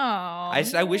it. Oh,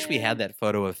 I wish we had that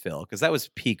photo of Phil because that was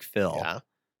peak Phil. Yeah.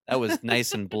 That was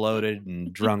nice and bloated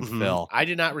and drunk Mhm. Phil. I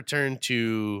did not return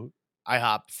to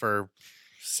IHOP for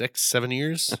 6-7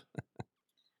 years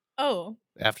Oh,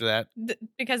 after that.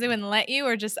 because they wouldn't let you,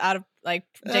 or just out of like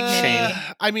dignity? Shame.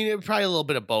 I mean, probably a little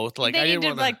bit of both. Like, they I need didn't to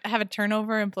want to. like have a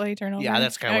turnover, employee turnover. Yeah,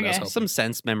 that's kinda what I was Okay. hoping. Some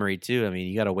sense memory too. I mean,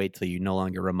 you got to wait till you're no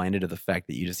longer reminded of the fact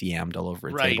that you just yammed all over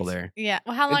a Right. table there. Yeah.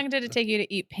 Well, how long did it take you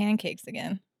to eat pancakes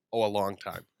again? Oh, a long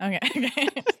time. Okay. Okay.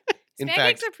 In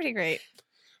Pancakes fact, are pretty great.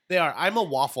 they are. I'm a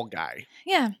waffle guy.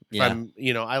 Yeah. Yeah.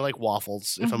 I like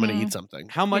waffles if I'm going Mhm. to eat something.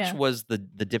 How much Yeah. was the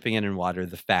dipping it in water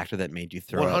the factor that made you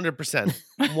throw up? 100%.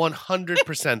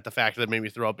 100% the factor that made me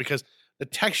throw up because the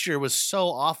texture was so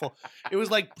awful. It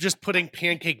was like just putting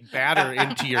pancake batter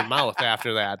into your mouth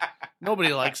after that.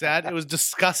 Nobody likes that. It was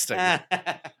disgusting. And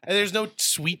there's no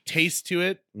sweet taste to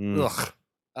it. Mm.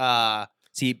 Ugh.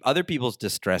 See, other people's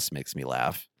distress makes me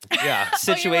laugh. Yeah.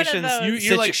 Situations, those.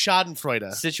 You're like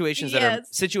Schadenfreude. situations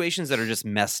Yes. that are just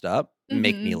messed up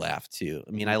make me Mhm. laugh too.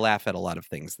 I mean, I laugh at a lot of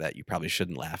things that you probably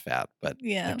shouldn't laugh at, but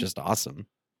Yeah. they're just awesome,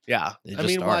 Yeah. They I just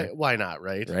mean, are. why not,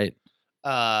 right?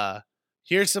 right?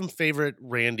 Here's some favorite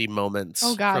Randy moments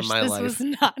Oh gosh, from my this life. was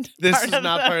not. This part is of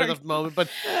not part of the moment, but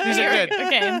these are good.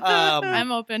 Okay. Um,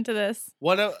 I'm open to this.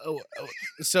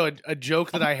 So a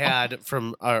joke that I had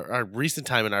from our recent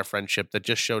time in our friendship that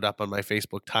just showed up on my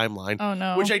Facebook timeline, Oh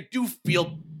no. which I do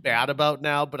feel bad about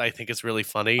now, but I think it's really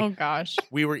funny. Oh gosh.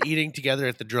 We were eating together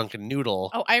at the Drunken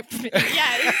Noodle. Oh,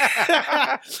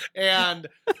 yes. And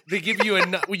they give you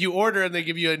you order and they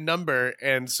give you a number,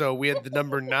 and so we had the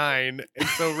number 9, and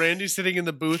so Randy's sitting in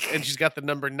the booth and she's got the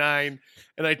number 9,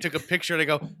 and I took a picture and I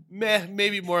go, meh,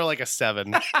 maybe more like a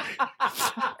 7.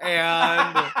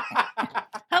 And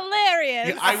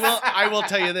Hilarious. I will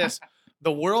tell you this.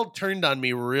 The world turned on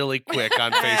me really quick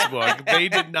on Facebook. They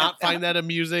did not find that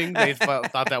amusing. They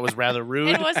thought that was rather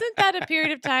rude. And wasn't that a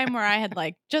period of time where I had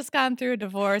like just gone through a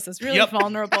divorce? I was really Yep.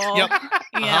 vulnerable. Yep.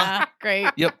 Yeah. Great.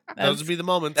 Yep. That's- Those would be the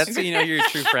moments. That's how you know who your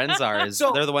true friends are. Is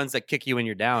So- they're the ones that kick you when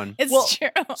you're down It's Well, true.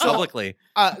 publicly.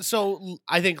 So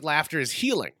I think laughter is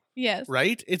healing, Yes.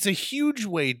 right? It's a huge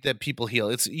way that people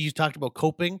heal. You talked about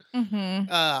coping.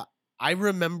 Mm-hmm. I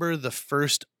remember the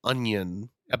first Onion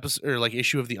episode or like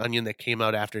issue of The Onion that came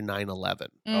out after 9/11.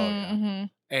 Mm-hmm.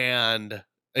 And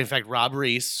in fact, Rob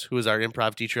Reese, who is our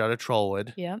improv teacher out of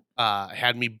Trollwood, Yep.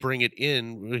 had me bring it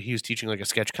in. He was teaching like a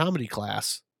sketch comedy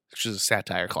class, which is a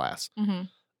satire class. Mm-hmm.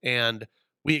 And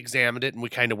we examined it and we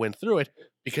kind of went through it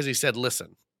because he said,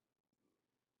 listen,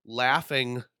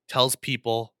 laughing tells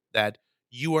people that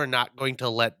you are not going to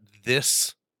let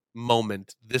this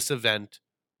moment, this event,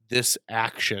 this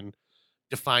action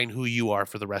define who you are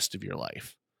for the rest of your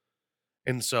life.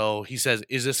 And so he says,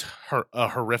 is this a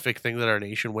horrific thing that our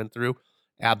nation went through?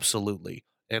 Absolutely.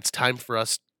 And it's time for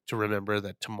us to remember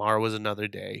that tomorrow is another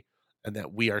day and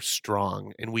that we are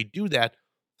strong. And we do that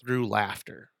through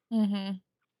laughter.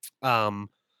 Mm-hmm.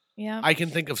 Yeah. I can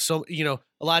think of a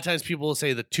lot of times people will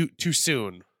say the too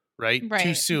soon, right? Right.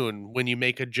 Too soon when you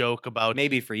make a joke about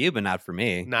Maybe for you, but not for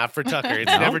me. not for Tucker.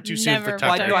 It's No? never too soon Never for for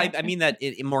Well, Tucker. no, I mean that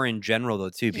more in general though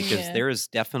too, because Yeah. there is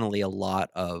definitely a lot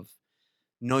of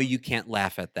no, you can't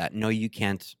laugh at that. No, you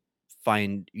can't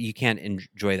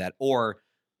enjoy that, or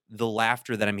the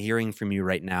laughter that I'm hearing from you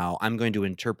right now, I'm going to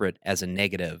interpret as a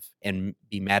negative and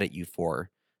be mad at you for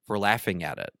laughing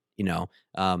at it.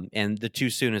 And the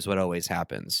too soon is what always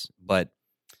happens. But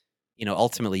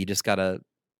ultimately, you just gotta.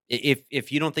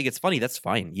 If you don't think it's funny, that's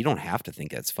fine. You don't have to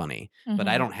think it's funny, but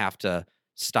I don't have to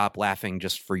stop laughing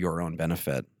just for your own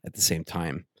benefit at the same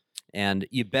time. And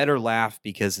you better laugh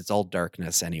because it's all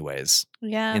darkness anyways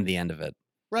Yeah. in the end of it.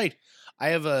 Right. I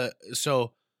have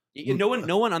No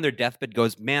one on their deathbed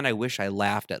goes, man, I wish I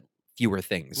laughed at fewer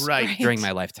things right. during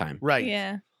my lifetime. Right.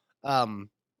 Yeah.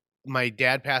 My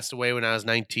dad passed away when I was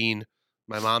 19.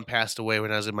 My mom passed away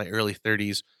when I was in my early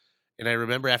 30s. And I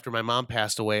remember after my mom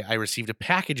passed away, I received a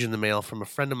package in the mail from a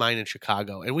friend of mine in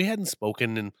Chicago. And we hadn't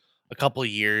spoken in a couple of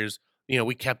years.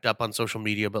 We kept up on social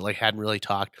media, but like hadn't really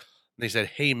talked. And they said,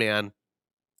 hey, man,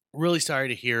 really sorry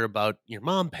to hear about your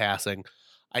mom passing.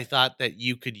 I thought that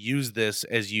you could use this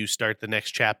as you start the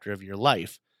next chapter of your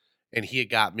life. And he had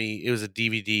got me, it was a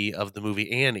DVD of the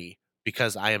movie Annie,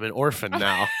 because I am an orphan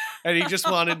now. And he just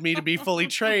wanted me to be fully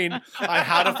trained on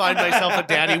how to find myself a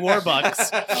Daddy Warbucks.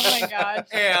 Oh my gosh.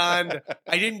 And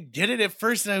I didn't get it at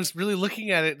first. And I was really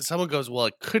looking at it. And someone goes, well,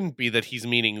 it couldn't be that he's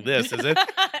meaning this, is it?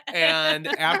 And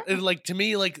to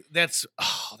me, like, that's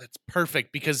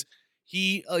perfect, because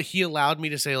he allowed me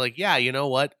to say, like, yeah, you know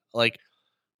what? Like,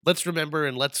 let's remember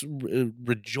and let's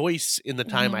rejoice in the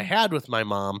time I had with my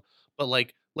mom. But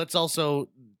like, let's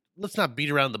not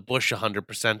beat around the bush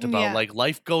 100% about like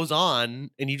life goes on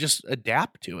and you just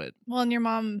adapt to it. Well, and your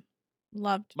mom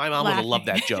loved. My mom would have loved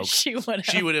that joke. She would have.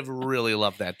 She would have really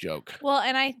loved that joke. Well,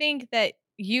 and I think that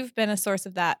you've been a source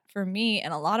of that for me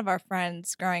and a lot of our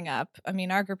friends growing up. I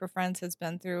mean, our group of friends has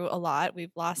been through a lot.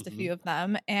 We've lost a few of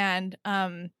them. And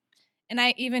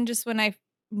I even just when I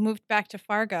moved back to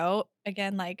Fargo,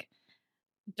 again, like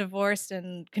divorced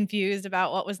and confused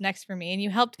about what was next for me, and you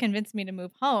helped convince me to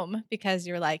move home because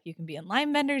you're like, you can be in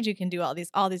line vendors, you can do all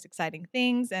these exciting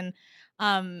things, and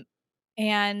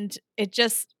it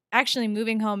just actually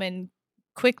moving home and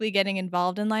quickly getting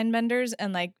involved in line vendors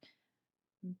and like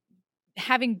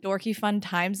having dorky fun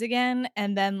times again,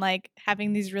 and then like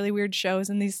having these really weird shows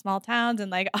in these small towns,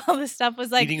 and like all this stuff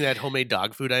was like eating that homemade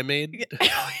dog food I made.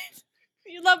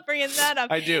 You love bringing that up.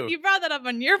 I do. You brought that up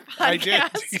on your podcast. I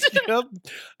did. Yep.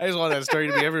 I just want that story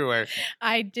to be everywhere.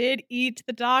 I did eat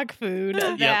the dog food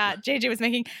that JJ was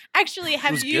making. Actually,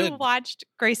 have you good. watched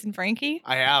Grace and Frankie?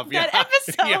 I have. That yeah.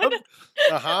 episode. Yep.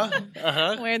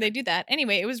 Uh-huh. Where they do that.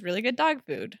 Anyway, it was really good dog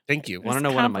food. Thank you. Want to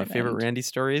know one of my favorite compliment. Randy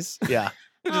stories? Yeah.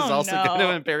 Which is Oh, also no. going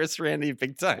to embarrass Randy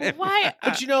big time. Why?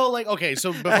 But like, okay,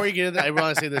 so before you get into that, I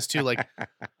want to say this too. Like,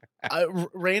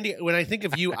 Randy, when I think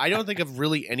of you, I don't think of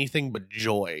really anything but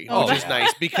joy, Oh, which is yeah.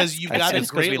 nice because you've That's got a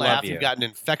just 'cause great we love laugh. you. You've got an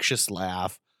infectious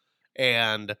laugh.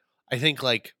 And I think,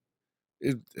 like,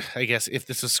 I guess if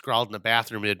this was scrawled in the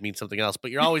bathroom, it'd mean something else,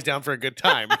 but you're always down for a good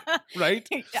time, right?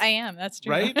 I am. That's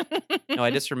true. Right? No,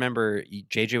 I just remember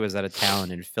JJ was out of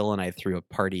town and Phil and I threw a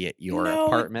party at your No,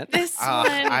 apartment. This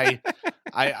one.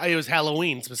 It was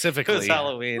Halloween specifically. It was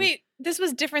Halloween. Wait, this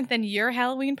was different than your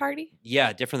Halloween party?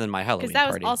 Yeah, different than my Halloween Because that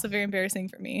was party. also very embarrassing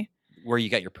for me. Where you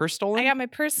got your purse stolen? I got my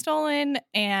purse stolen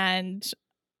and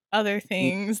other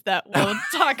things that we'll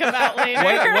talk about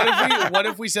later. What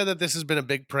if we said that this has been a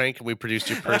big prank and we produced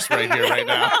your purse right here, right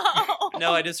now?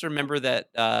 No, I just remember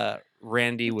that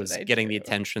Randy was did I getting the do?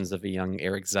 attentions of a young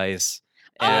Eric Zeiss.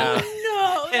 Oh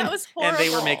no, that was horrible. And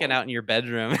they were making out in your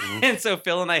bedroom. And so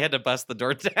Phil and I had to bust the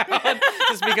door down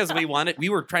just because we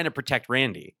were trying to protect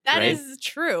Randy. That right? is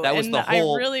true. That was and the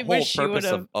whole, I really whole wish you would purpose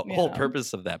have. of whole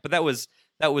purpose of that. But that was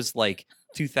like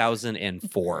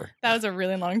 2004. That was a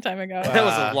really long time ago. That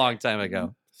was a long time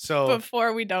ago. So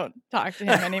before we don't talk to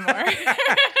him anymore.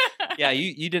 Yeah,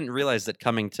 you didn't realize that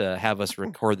coming to have us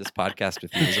record this podcast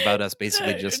with you is about us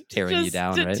basically just tearing you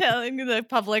down, right? Telling the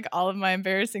public all of my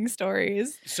embarrassing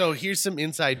stories. So here's some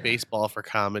inside baseball for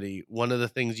comedy. One of the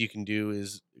things you can do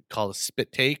is called a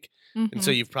spit take. And so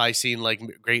you've probably seen like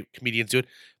great comedians do it.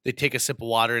 They take a sip of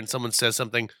water and someone says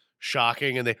something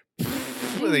shocking and they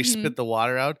spit the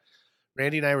water out.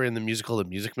 Randy and I were in the musical The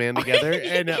Music Man together.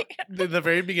 And the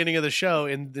very beginning of the show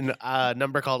in the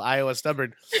number called Iowa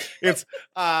Stubborn, it's,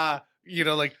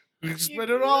 like, we spit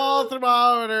it all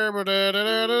throughout,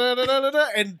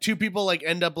 and two people like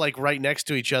end up like right next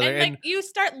to each other, and like you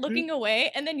start looking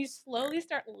away, and then you slowly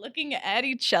start looking at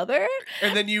each other,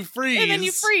 and then you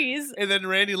freeze, and then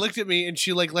Randy looked at me, and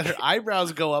she like let her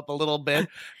eyebrows go up a little bit,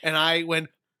 and I went,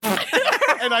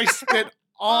 and I spit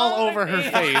all over her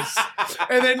face,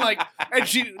 and then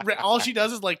all she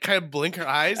does is like kind of blink her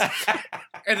eyes,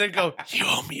 and then go, "You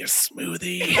owe me a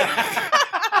smoothie."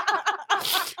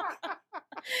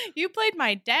 You played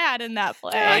my dad in that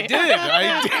play. I did.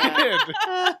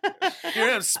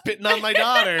 Here I'm spitting on my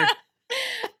daughter.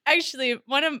 Actually,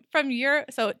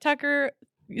 so Tucker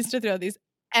used to throw these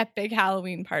epic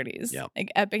Halloween parties. Yep.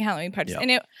 Like epic Halloween parties.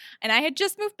 Yep. And I had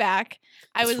just moved back.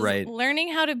 I was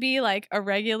learning how to be like a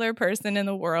regular person in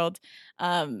the world.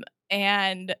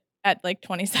 And at like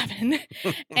 27.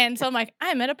 And so I'm like,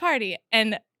 I'm at a party.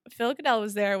 And Phil Caddell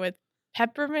was there with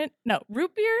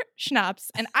root beer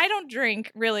schnapps, and I don't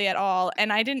drink really at all,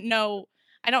 and I don't know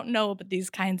about these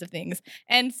kinds of things,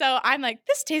 and so I'm like,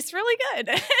 this tastes really good.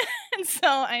 And so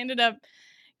I ended up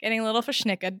getting a little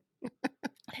verschnicked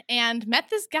and met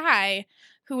this guy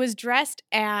who was dressed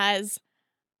as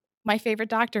my favorite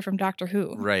doctor from Doctor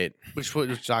Who. Right. Which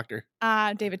doctor?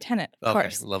 David Tennant, of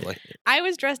course. Lovely. I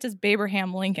was dressed as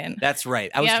Abraham Lincoln. That's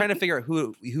right. I was trying to figure out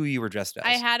who you were dressed as.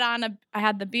 I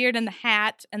had the beard and the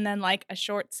hat, and then like a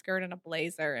short skirt and a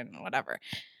blazer and whatever.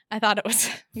 I thought it was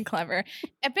clever.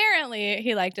 Apparently,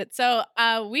 he liked it. So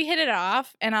we hit it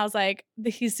off, and I was like,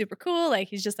 he's super cool. Like,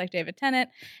 he's just like David Tennant.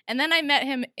 And then I met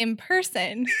him in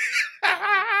person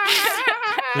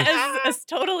as a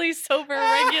totally sober,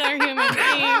 regular human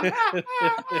being.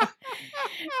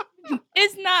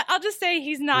 I'll just say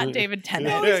he's not David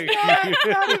Tennant.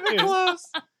 Not even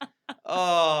close.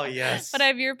 Oh, yes. But I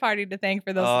have your party to thank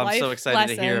for those life I'm so excited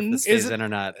lessons. to hear if this stays in or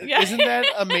not. Yeah. Isn't that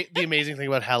the amazing thing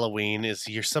about Halloween is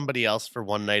you're somebody else for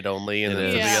one night only, and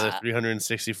then for the other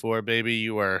 364, baby,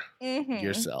 you are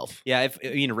yourself. Yeah,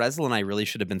 Rezel and I really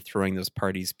should have been throwing those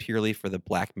parties purely for the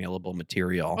blackmailable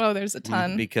material. Oh, there's a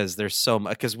ton. Because there's so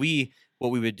much. Because what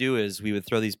we would do is we would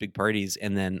throw these big parties,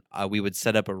 and then we would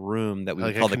set up a room that we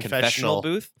would call the confessional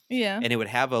booth. Yeah. And it would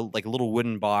have a little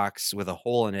wooden box with a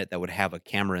hole in it that would have a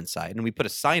camera inside. And we put a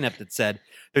sign up that said,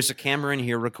 "There's a camera in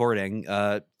here recording.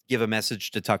 Give a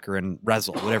message to Tucker and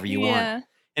Rezel, whatever you want."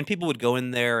 And people would go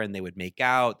in there and they would make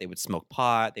out, they would smoke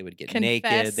pot, they would get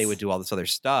naked, they would do all this other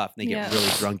stuff. And they get really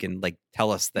drunk and like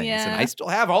tell us things. And I still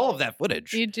have all of that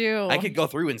footage. You do. I could go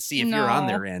through and see if you're on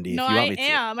there, Randy. No, if you want me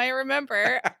to. I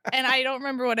remember. And I don't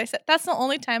remember what I said. That's the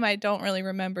only time I don't really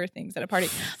remember things at a party.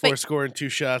 Fourscore and 2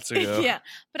 shots ago. Yeah.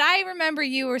 But I remember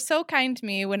you were so kind to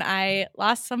me when I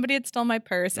lost somebody had stole my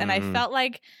purse. And I felt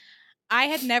like I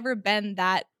had never been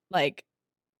that like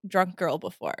drunk girl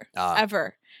before.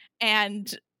 Ever.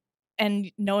 And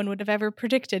no one would have ever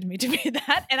predicted me to be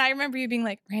that. And I remember you being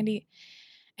like, Randy,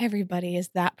 everybody is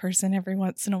that person every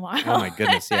once in a while. Oh my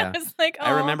goodness, yeah. I was like,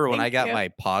 I remember when I got my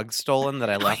Pog stolen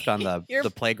that I left on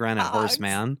the playground at Horace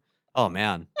Mann. Oh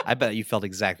man, I bet you felt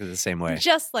exactly the same way.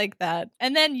 Just like that.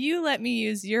 And then you let me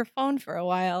use your phone for a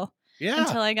while. Yeah.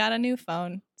 Until I got a new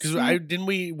phone. Because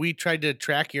we tried to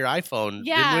track your iPhone,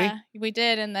 yeah, didn't we? We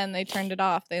did, and then they turned it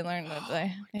off. They learned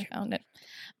that they found it.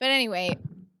 But anyway,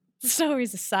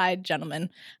 stories aside, gentlemen,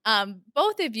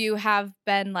 both of you have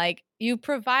been like, you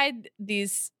provide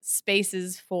these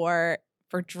spaces for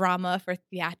drama, for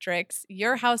theatrics.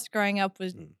 Your house growing up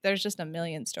was there's just a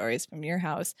million stories from your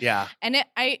house. Yeah. And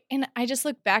I just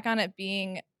look back on it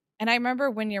being, and I remember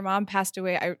when your mom passed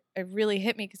away, it really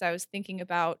hit me because I was thinking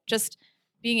about just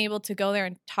being able to go there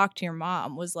and talk to your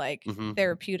mom was like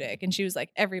therapeutic. And she was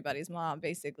like everybody's mom,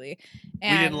 basically.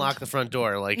 And we didn't lock the front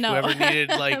door. Like whoever needed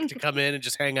like to come in and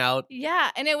just hang out.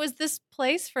 Yeah. And it was this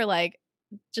place for like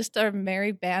just a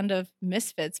merry band of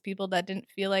misfits, people that didn't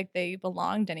feel like they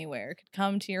belonged anywhere, could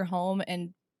come to your home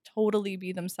and totally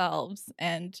be themselves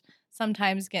and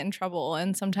sometimes get in trouble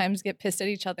and sometimes get pissed at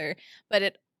each other. But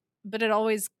it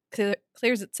always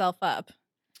clears itself up.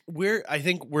 I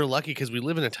think we're lucky because we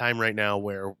live in a time right now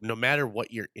where no matter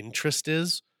what your interest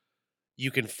is,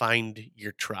 you can find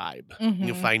your tribe. You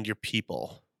can find your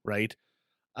people, right?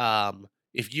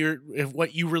 if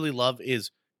what you really love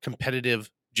is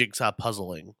competitive jigsaw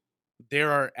puzzling,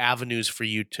 there are avenues for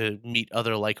you to meet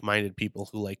other like-minded people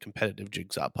who like competitive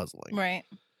jigsaw puzzling. Right.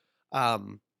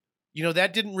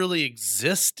 That didn't really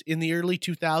exist in the early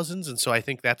 2000s, and so I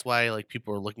think that's why like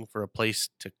people were looking for a place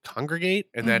to congregate,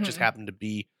 and that just happened to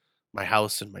be my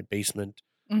house and my basement,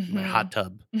 my hot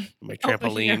tub, my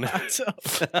trampoline.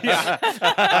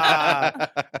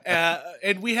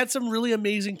 And we had some really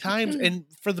amazing times, and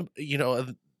for the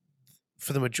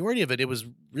majority of it was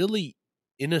really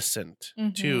innocent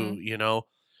too.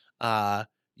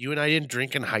 You and I didn't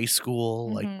drink in high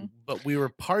school, but we were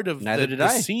part of the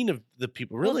scene of the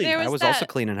people. Really, I was also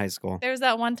clean in high school. There was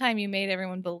that one time you made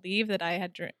everyone believe that I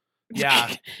had drink.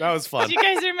 Yeah, that was fun. Do you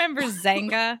guys remember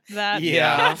Zanga?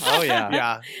 Yeah. Oh yeah.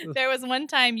 Yeah. There was one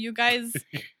time you guys,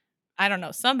 I don't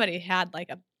know, somebody had like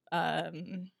a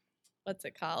what's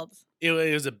it called?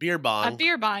 It was a beer bong. A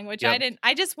beer bong, which I didn't.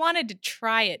 I just wanted to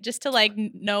try it just to like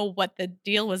know what the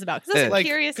deal was about. Because I was a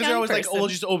curious young they're always person. like, "Oh,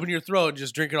 just open your throat and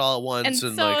just drink it all at once."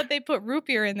 And so they put root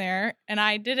beer in there, and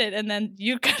I did it, and then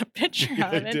you got a picture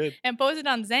of it and posted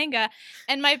on Zanga.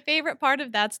 And my favorite part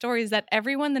of that story is that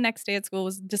everyone the next day at school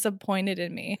was disappointed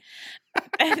in me.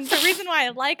 And the reason why I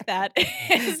like that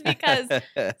is because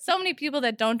so many people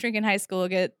that don't drink in high school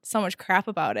get so much crap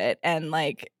about it, and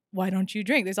like, why don't you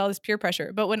drink? There's all this peer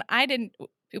pressure. But when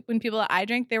people that I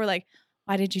drink, they were like,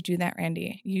 why did you do that,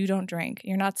 Randy? You don't drink.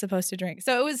 You're not supposed to drink.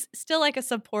 So it was still like a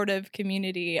supportive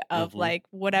community of like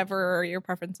whatever your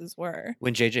preferences were.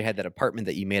 When JJ had that apartment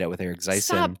that you made out with Eric Zeisen.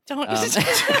 Stop, don't.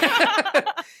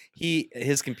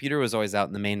 His computer was always out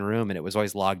in the main room, and it was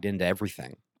always logged into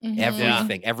everything.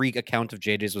 Everything. Every account of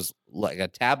JJ's was like a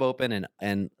tab open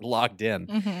and logged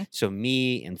in. So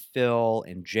me and Phil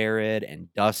and Jared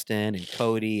and Dustin and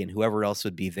Cody and whoever else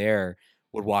would be there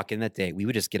would walk in that day. We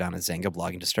would just get on a Zanga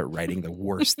blog and just start writing the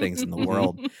worst things in the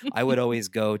world. I would always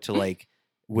go to like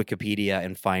Wikipedia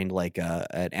and find like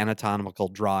an anatomical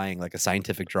drawing, like a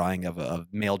scientific drawing of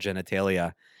male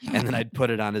genitalia, and then I'd put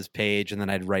it on his page, and then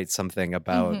I'd write something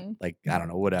about like, I don't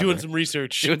know, whatever. Doing some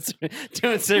research.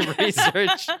 Doing some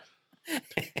research.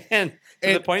 And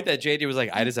to the point that JD was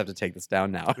like, I just have to take this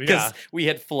down now because we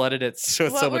had flooded it so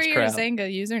much crap. What were your Zanga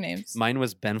usernames? Mine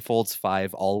was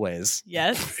BenFolds5 always.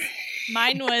 Yes.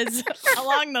 Mine was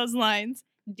along those lines.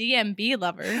 DMB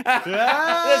lover. That's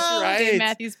right. Dave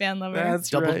Matthews Band lover.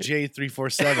 That's Double right.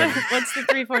 J347. What's the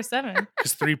 347?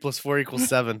 Because 3 + 4 =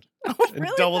 7. Oh, And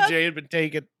really? double J had been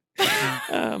taken.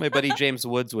 My buddy James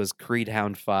Woods was Creed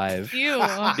Hound 5 Ew.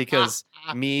 because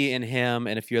me and him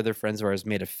and a few other friends of ours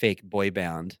made a fake boy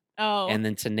band. Oh. And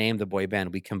then to name the boy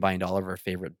band, we combined all of our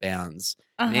favorite bands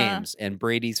names. And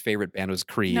Brady's favorite band was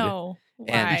Creed. No.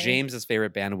 And Why? James's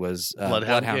favorite band was Bloodhound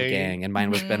Bloodhound Gang, and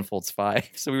mine was Ben Folds 5.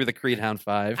 So we were the Creed Hound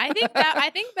 5. I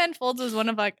think Ben Folds was one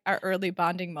of like our early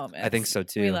bonding moments. I think so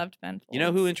too. We loved Ben Folds. You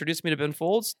know who introduced me to Ben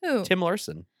Folds? Who? Tim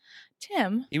Larson.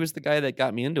 Tim. He was the guy that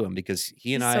got me into him because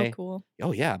He's so cool.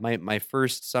 Oh yeah, my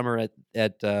first summer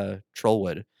at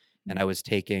Trollwood, and I was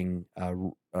taking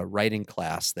a writing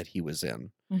class that he was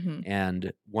in.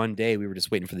 And one day we were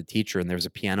just waiting for the teacher, and there was a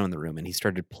piano in the room, and he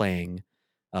started playing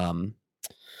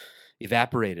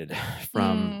Evaporated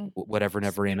from Whatever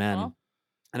Never Amen.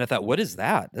 And I thought, what is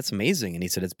that? That's amazing. And he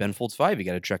said, it's Ben Folds 5. You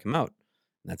got to check him out.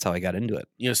 And that's how I got into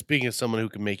it. Speaking of someone who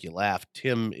can make you laugh,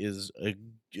 Tim is a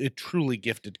truly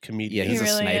gifted comedian. Yeah, he's He a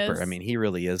really sniper. is. I mean, he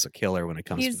really is a killer when it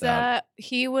comes to that.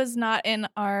 He was not in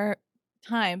our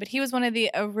time, but he was one of the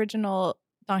original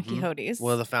Don Quixotes.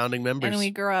 One of the founding members. And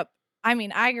we grew up,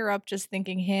 I grew up just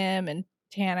thinking him and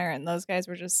Tanner and those guys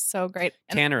were just so great.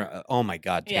 And Tanner, oh my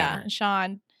God, Tanner. Yeah,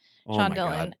 Sean my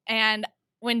Dillon. God. And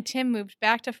when Tim moved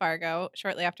back to Fargo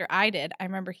shortly after I did, I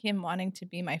remember him wanting to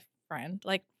be my friend,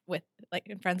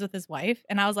 friends with his wife.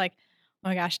 And I was like, oh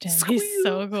my gosh, Tim, he's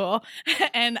so cool.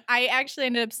 And I actually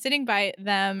ended up sitting by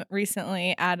them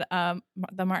recently at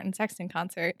the Martin Sexton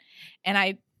concert. And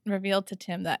I revealed to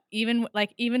Tim that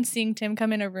even seeing Tim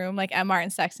come in a room like at Martin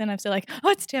Sexton, I'm still like, oh,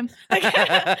 it's Tim. Like,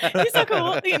 he's so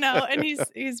cool, and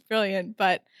he's brilliant.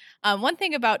 But one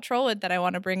thing about Trollwood that I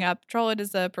want to bring up, Trollwood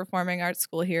is a performing arts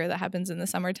school here that happens in the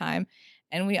summertime.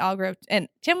 And we all grew up, and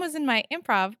Tim was in our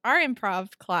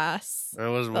improv class. I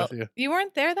wasn't with you. You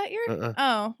weren't there that year?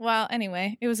 Oh, well,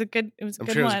 anyway, it was a good I'm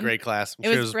good sure it was one. a great class. It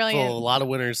was brilliant. Full of a lot of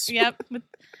winners. Yep, with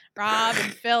Rob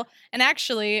and Phil. And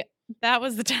actually, that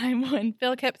was the time when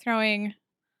Phil kept throwing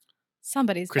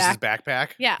somebody's Chris's backpack.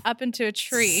 Yeah, up into a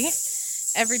tree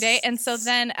every day. And so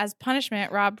then as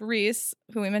punishment, Rob Reese,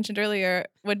 who we mentioned earlier,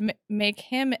 would make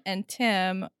him and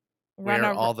Tim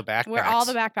wear all the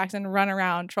backpacks and run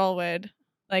around Trollwood.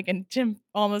 And Tim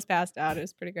almost passed out. It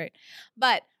was pretty great.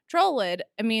 But Trollwood,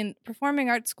 I mean, performing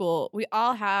arts school, we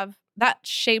all have that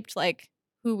shaped like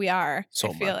who we are, So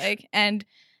I feel much. like. And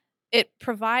it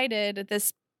provided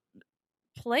this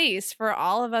place for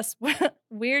all of us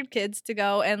weird kids to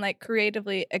go and like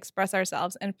creatively express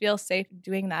ourselves and feel safe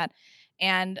doing that.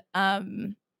 And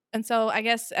so I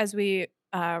guess as we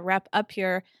wrap up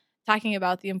here, talking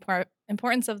about the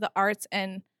importance of the arts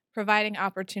and providing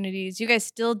opportunities, you guys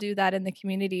still do that in the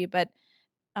community, but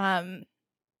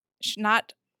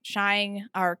not shying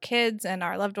our kids and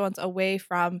our loved ones away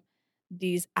from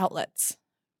these outlets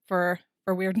for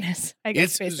weirdness, I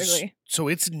guess, basically. So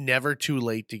it's never too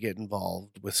late to get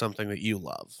involved with something that you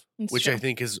love, It's which true. I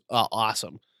think is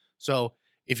awesome. So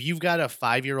if you've got a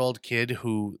 5-year-old kid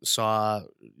who saw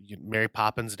Mary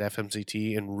Poppins at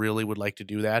FMCT and really would like to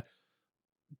do that,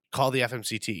 call the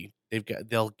FMCT.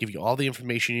 They'll give you all the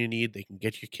information you need. They can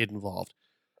get your kid involved.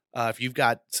 If you've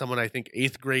got someone, I think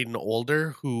 8th grade and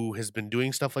older, who has been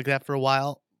doing stuff like that for a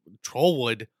while,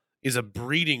 Trollwood is a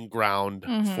breeding ground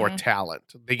for talent.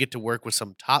 They get to work with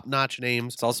some top-notch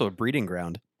names. It's also a breeding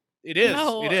ground. It is.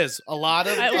 No. It is. A lot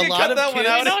of I- a You lot of that one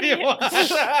kids. out if you want. We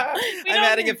I'm don't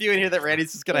adding a need- few in here that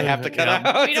Randy's just gonna have to cut Yeah.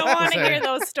 out. We don't want to hear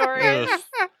those stories.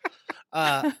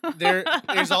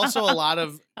 There's also a lot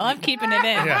of Oh, I'm keeping it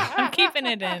in. Yeah. I'm keeping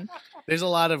it in. there's a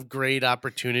lot of great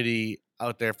opportunity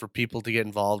out there for people to get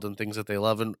involved in things that they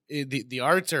love, and the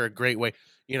arts are a great way.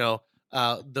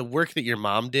 The work that your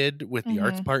mom did with the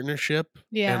arts partnership,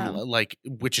 Yeah. and like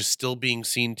which is still being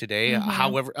seen today, Mhm.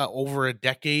 however, over a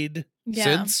decade Yeah.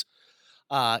 since,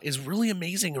 is really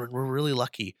amazing, and we're really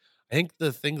lucky. I think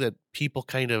the thing that people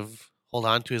kind of hold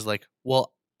on to is like,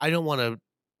 well, I don't want to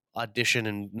audition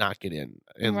and not get in,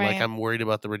 and like Right. I'm worried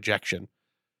about the rejection.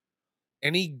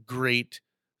 Any great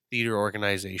theater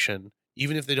organization,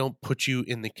 even if they don't put you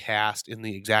in the cast in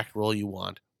the exact role you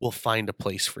want, will find a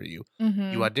place for you.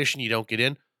 Mhm. You audition, you don't get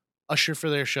in, usher for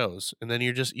their shows, and then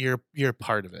you're a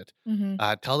part of it.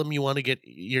 Mhm. Tell them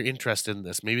you're interested in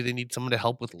this. Maybe they need someone to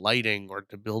help with lighting or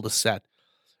to build a set.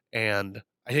 And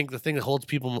I think the thing that holds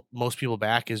most people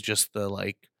back is just the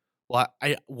like,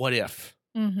 what if?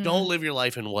 Mhm. Don't live your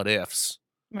life in what ifs.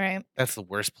 Right. That's the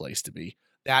worst place to be.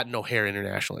 That and O'Hare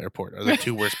International Airport are the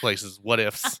two worst places. What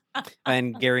ifs?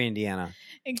 And Gary, Indiana.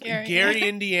 And Gary. Gary,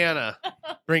 Indiana.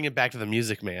 Bring it back to the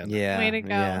Music Man. Yeah. Way to go.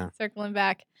 Yeah. Circling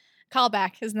back. Call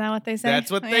back. Isn't that what they say?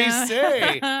 That's what they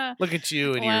say. say. Look at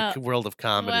you in Well- your world of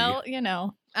comedy. Well,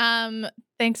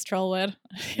 thanks, Trollwood.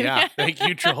 Yeah, thank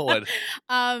you, Trollwood.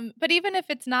 But even if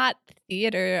it's not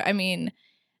theater, I mean,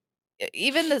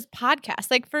 even this podcast,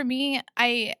 like for me,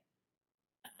 this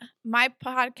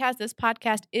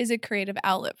podcast is a creative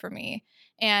outlet for me.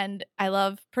 And I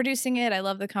love producing it. I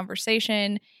love the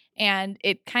conversation. And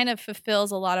it kind of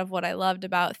fulfills a lot of what I loved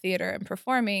about theater and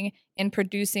performing in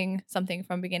producing something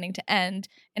from beginning to end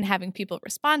and having people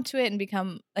respond to it and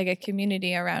become like a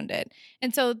community around it.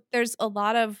 And so there's a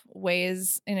lot of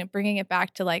ways in it, bringing it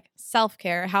back to like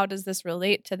self-care. How does this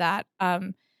relate to that?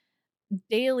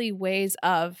 Daily ways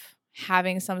of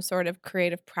having some sort of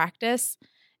creative practice.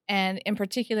 And in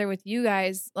particular with you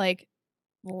guys, like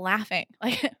laughing,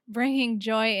 like bringing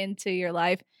joy into your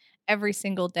life every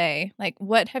single day. Like,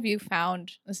 what have you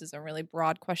found? This is a really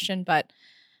broad question, but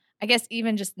I guess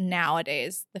even just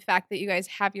nowadays, the fact that you guys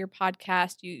have your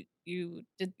podcast, you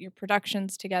did your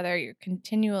productions together, you're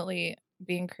continually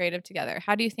being creative together.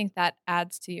 How do you think that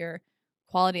adds to your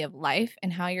quality of life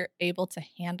and how you're able to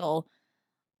handle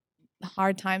the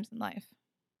hard times in life?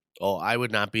 Oh, I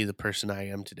would not be the person I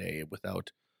am today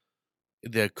without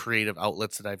the creative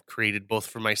outlets that I've created, both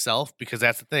for myself, because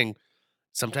that's the thing.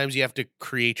 Sometimes you have to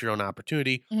create your own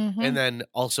opportunity, and then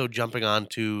also jumping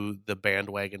onto the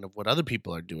bandwagon of what other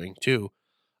people are doing too.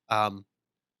 There's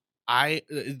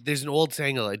an old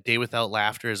saying, a day without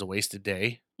laughter is a wasted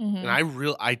day. Mhm.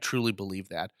 And I truly believe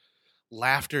that.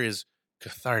 Laughter is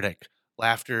cathartic.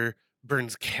 Laughter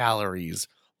burns calories.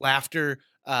 Laughter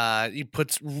it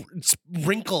puts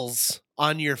wrinkles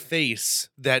on your face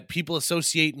that people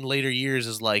associate in later years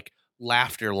as like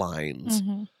laughter lines.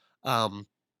 Mhm.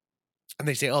 And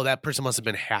they say, oh, that person must have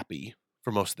been happy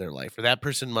for most of their life, or that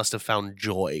person must have found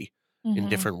joy in Mhm.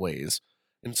 different ways.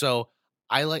 And so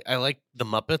I like the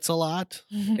Muppets a lot.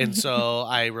 And so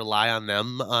I rely on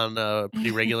them on a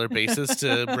pretty regular basis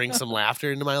to bring some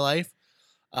laughter into my life.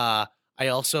 I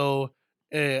also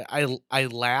I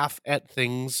laugh at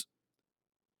things.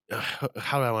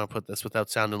 How do I want to put this without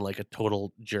sounding like a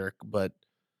total jerk? But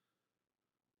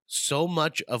so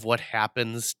much of what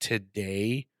happens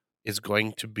today is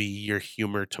going to be your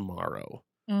humor tomorrow.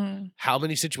 Mhm. How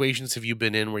many situations have you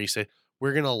been in where you say,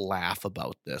 we're going to laugh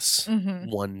about this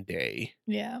Mhm. one day?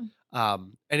 Yeah.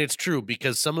 And it's true,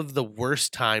 because some of the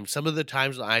worst times, some of the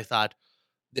times when I thought,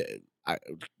 I,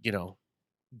 you know,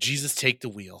 Jesus, take the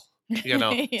wheel. Some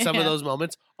of Yeah. those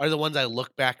moments are the ones I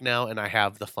look back now and I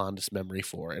have the fondest memory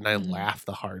for, and I Mhm. laugh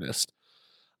the hardest.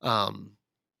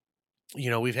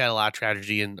 We've had a lot of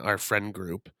tragedy in our friend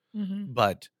group, Mhm.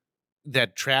 but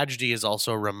that tragedy has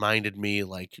also reminded me,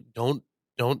 like, don't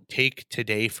take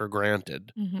today for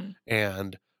granted, Mhm.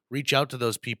 and reach out to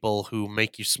those people who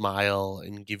make you smile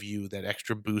and give you that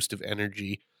extra boost of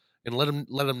energy, and let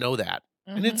them know that.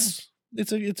 And Mhm.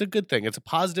 it's a good thing. It's a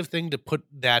positive thing to put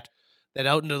that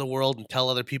out into the world and tell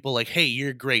other people, like, hey,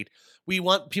 you're great. We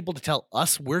want people to tell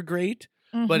us we're great,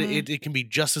 but Mhm. it can be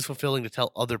just as fulfilling to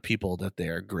tell other people that they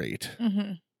are great.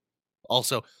 Mhm.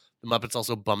 Also, the Muppets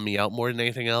also bum me out more than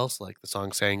anything else, like the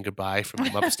song "Saying Goodbye" from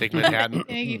the Muppets Take Manhattan.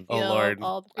 Make you Oh feel Lord,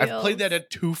 all the I've played that feels. at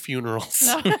 2 funerals.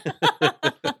 No.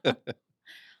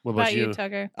 What About about you, you?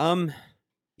 Tucker?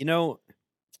 You know,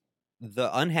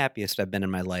 the unhappiest I've been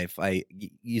in my life,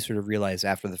 you sort of realize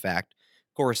after the fact,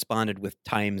 corresponded with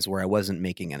times where I wasn't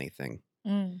making anything.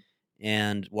 Mm.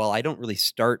 And while I don't really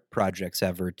start projects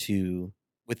ever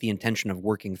with the intention of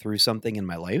working through something in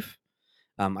my life,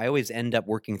 I always end up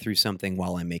working through something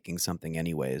while I'm making something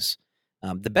anyways.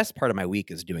 The best part of my week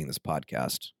is doing this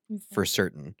podcast for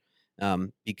certain.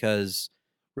 Because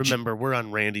Remember, we're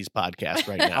on Randy's podcast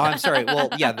right oh, now. I'm sorry. Well,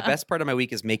 yeah, the best part of my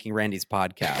week is making Randy's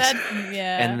podcast. That's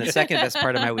yeah. And the second best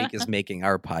part of my week is making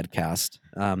our podcast.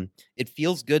 It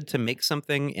feels good to make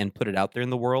something and put it out there in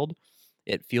the world.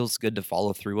 It feels good to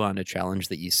follow through on a challenge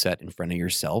that you set in front of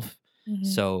yourself. Mhm.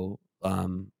 So,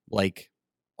 like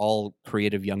all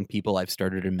creative young people, I've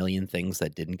started a million things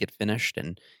that didn't get finished.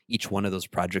 And each one of those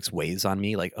projects weighs on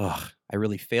me like, oh, I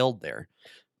really failed there.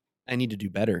 I need to do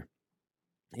better.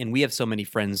 And we have so many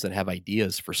friends that have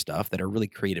ideas for stuff that are really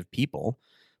creative people,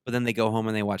 but then they go home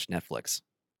and they watch Netflix.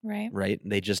 Right. Right?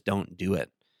 They just don't do it.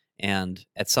 And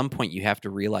at some point you have to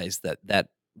realize that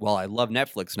while I love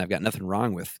Netflix and I've got nothing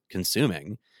wrong with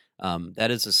consuming,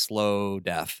 that is a slow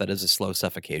death. That is a slow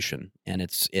suffocation. And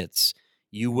it's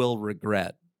you will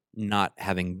regret not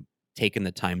having taken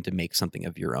the time to make something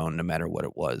of your own, no matter what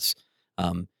it was.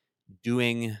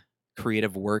 Doing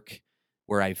creative work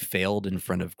where I've failed in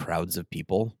front of crowds of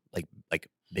people, like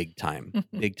big time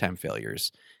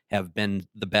failures, have been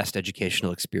the best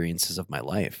educational experiences of my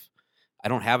life. I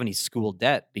don't have any school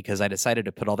debt because I decided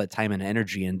to put all that time and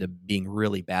energy into being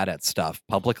really bad at stuff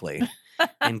publicly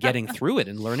and getting through it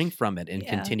and learning from it and Yeah.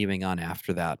 continuing on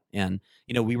after that. And,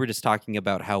 we were just talking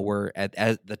about how we're at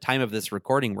the time of this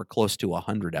recording, we're close to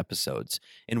 100 episodes,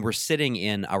 and we're sitting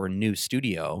in our new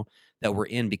studio that we're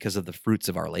in because of the fruits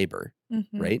of our labor. Mhm.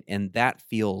 Right. And that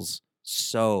feels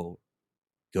so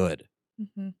good.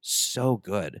 Mhm. So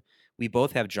good. We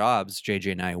both have jobs,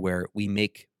 JJ and I, where we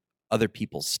make other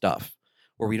people's stuff,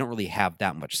 where we don't really have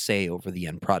that much say over the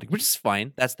end product, which is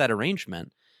fine. That's that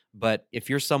arrangement. But if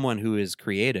you're someone who is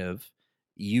creative,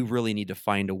 you really need to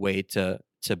find a way to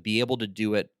be able to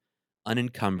do it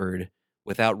unencumbered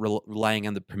without relying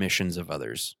on the permissions of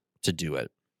others to do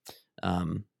it.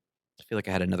 I feel like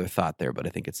I had another thought there, but I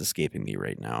think it's escaping me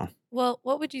right now. Well,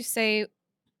 what would you say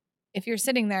if you're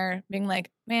sitting there being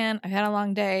like, man, I've had a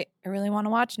long day. I really want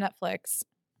to watch Netflix.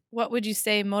 What would you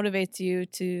say motivates you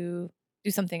to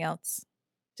do something else,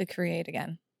 to create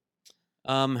again?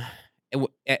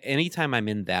 Anytime I'm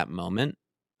in that moment,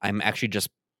 I'm actually just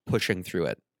pushing through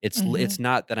it. It's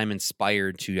not that I'm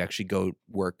inspired to actually go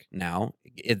work now.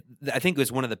 I think it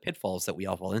was one of the pitfalls that we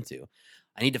all fall into.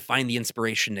 I need to find the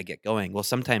inspiration to get going. Well,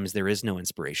 sometimes there is no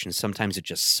inspiration. Sometimes it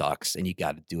just sucks and you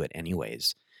got to do it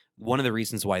anyways. One of the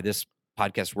reasons why this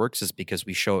podcast works is because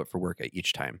we show it for work at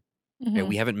each time. Right?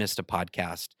 We haven't missed a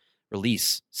podcast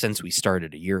release since we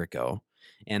started a year ago.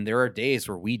 And there are days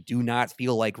where we do not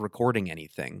feel like recording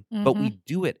anything, but we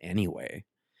do it anyway.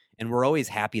 And we're always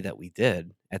happy that we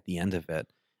did at the end of it.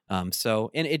 And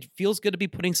it feels good to be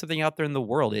putting something out there in the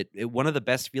world. One of the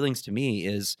best feelings to me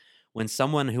is when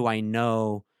someone who I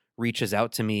know reaches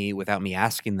out to me without me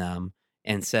asking them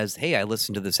and says, hey, I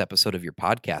listened to this episode of your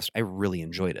podcast. I really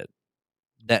enjoyed it.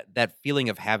 That feeling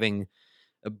of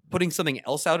putting something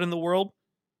else out in the world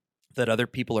that other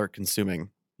people are consuming.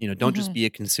 Don't just be a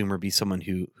consumer, be someone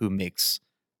who makes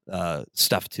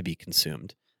stuff to be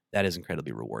consumed. That is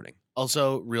incredibly rewarding.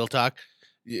 Also, real talk,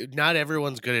 not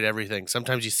everyone's good at everything.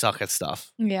 Sometimes you suck at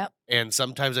stuff. Yeah. And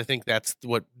sometimes I think that's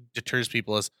what deters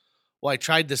people is, well, I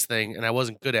tried this thing and I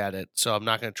wasn't good at it, so I'm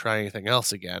not going to try anything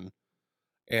else again.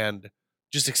 And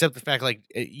just accept the fact, like,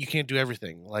 you can't do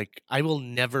everything. Like, I will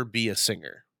never be a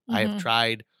singer. I have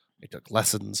tried. I took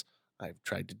lessons. I've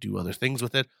tried to do other things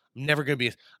with it. I'm never going to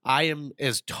be. I am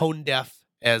as tone deaf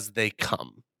as they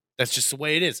come. That's just the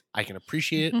way it is. I can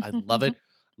appreciate it. I love it.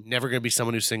 I'm never going to be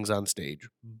someone who sings on stage.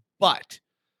 But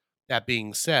that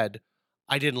being said,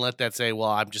 I didn't let that say, well,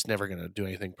 I'm just never going to do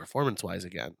anything performance-wise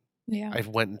again. Yeah. I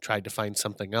went and tried to find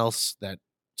something else that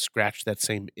scratched that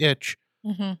same itch,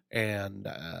 Mm-hmm. and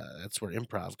that's where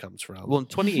improv comes from. Well,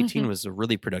 2018 was a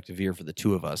really productive year for the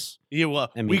two of us. Yeah, well,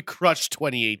 I mean- we crushed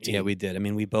 2018. Yeah, we did. I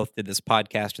mean, we both did this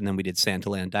podcast, and then we did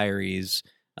Santaland Diaries.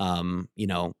 You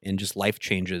know, and just life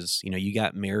changes. You know, you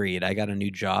got married, I got a new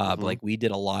job. Mhm. Like, we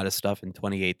did a lot of stuff in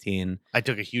 2018. I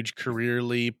took a huge career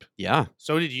leap. Yeah,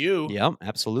 So did you. yeah,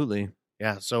 absolutely.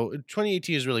 Yeah, so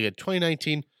 2018 is really good.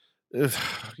 2019,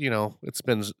 you know, it's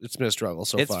been a struggle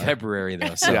so It's far. February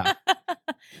though, so Yeah.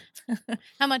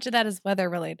 How much of that is weather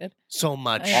related? So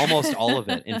much. Yeah. almost all of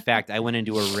it. In fact, I went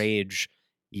into a rage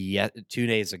 2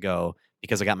 days ago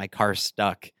because I got my car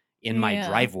stuck in my Yeah.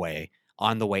 driveway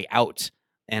on the way out.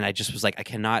 And I just was like,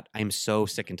 I'm so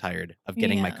sick and tired of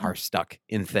getting my Yeah. car stuck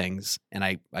in things. And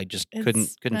I just couldn't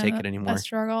It's take been it anymore. A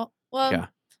struggle. Well, Yeah.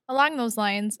 along those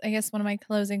lines, I guess one of my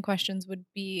closing questions would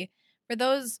be for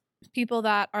those people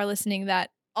that are listening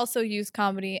that also use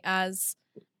comedy as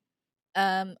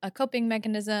a coping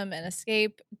mechanism and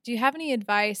escape. Do you have any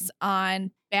advice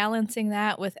on balancing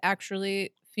that with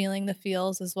actually feeling the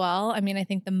feels as well? I mean, I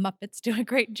think the Muppets do a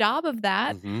great job of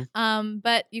that. Mhm.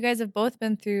 But you guys have both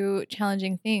been through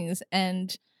challenging things,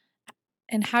 and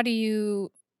how do you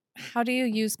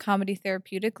use comedy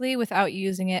therapeutically without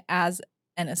using it as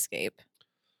an escape?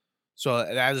 So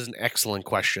that is an excellent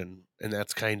question. And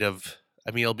that's kind of,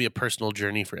 I mean, it'll be a personal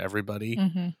journey for everybody.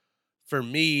 Mm-hmm. For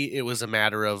me, it was a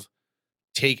matter of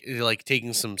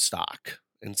taking some stock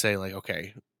and say like,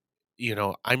 okay, you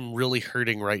know, I'm really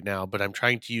hurting right now, but I'm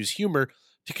trying to use humor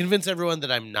to convince everyone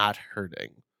that I'm not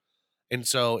hurting. And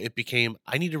so it became,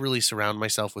 I need to really surround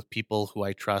myself with people who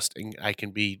I trust and I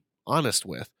can be honest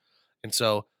with. And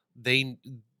so the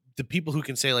people who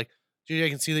can say like, JJ, I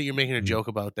can see that you're making a joke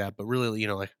about that, but really, you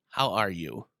know, like, how are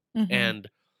you? Mm-hmm. And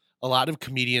a lot of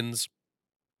comedians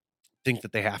think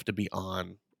that they have to be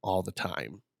on all the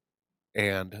time.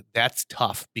 And that's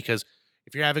tough because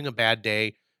if you're having a bad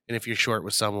day and if you're short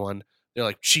with someone, they're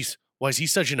like, geez, why is he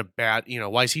such in a bad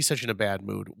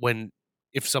mood? When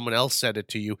if someone else said it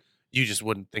to you, you just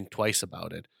wouldn't think twice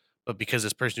about it. But because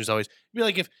this person who's always, it'd be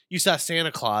like if you saw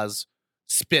Santa Claus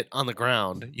spit on the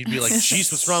ground, you'd be like,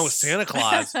 geez, what's wrong with Santa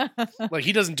Claus? Like,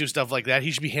 he doesn't do stuff like that.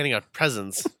 He should be handing out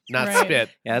presents, not Right. spit.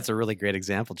 Yeah, that's a really great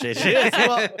example, JJ.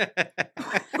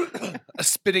 A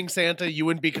spitting Santa, you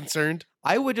wouldn't be concerned?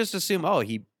 I would just assume,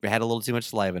 he had a little too much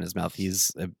saliva in his mouth.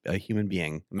 He's a human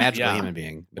being, a magical Yeah. human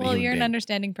being. But a Well, human you're an being.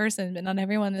 understanding person, but not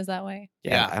everyone is that way.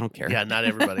 Yeah, Yeah. I don't care. Yeah, not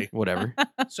everybody. Whatever.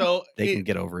 So They can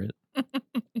get over it.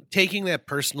 taking that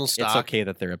personal stock. It's okay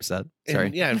that they're upset. Sorry.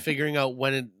 And, and figuring out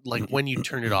when when you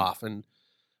turn it off and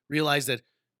realize that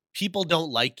people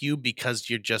don't like you because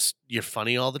you're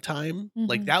funny all the time.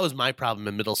 Like Mhm. that was my problem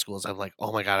in middle school. Is I'm like,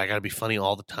 oh my God, I gotta be funny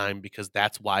all the time because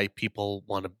that's why people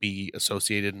want to be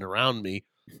associated and around me.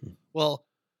 Well,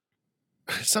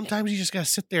 sometimes you just gotta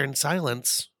sit there in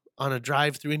silence on a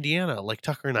drive through Indiana, like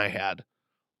Tucker and I had,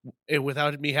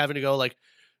 without me having to go like,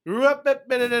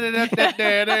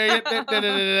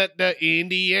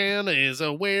 Indiana is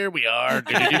where we are.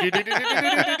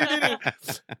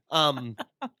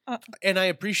 And I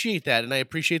appreciate that, and I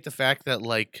appreciate the fact that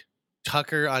like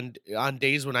Tucker on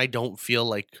days when I don't feel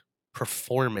like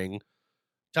performing,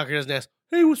 Tucker doesn't ask,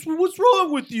 "Hey, what's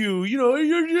wrong with you? You know,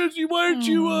 why aren't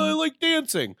you like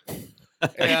dancing?"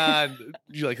 And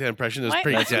you like that impression? It was Why-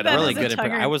 pretty That's dead that on. really is a good.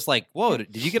 Tucker. I was like, whoa,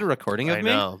 did you get a recording of I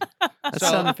me? know. That So-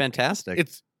 sounded fantastic.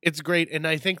 It's great, and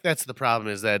I think that's the problem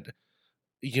is that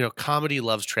comedy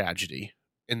loves tragedy,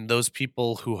 and those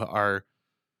people who've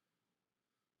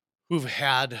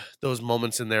had those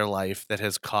moments in their life that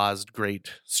has caused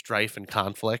great strife and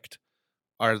conflict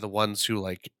are the ones who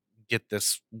like get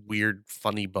this weird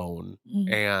funny bone,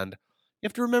 Mhm. and you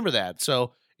have to remember that.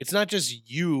 So it's not just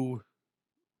you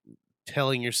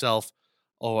telling yourself,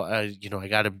 "Oh, I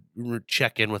got to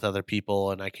check in with other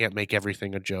people, and I can't make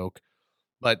everything a joke,"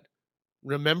 but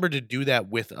remember to do that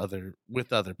with other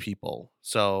people.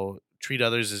 So treat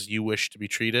others as you wish to be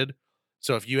treated.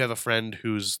 So if you have a friend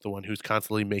who's the one who's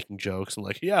constantly making jokes and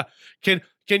like, yeah, can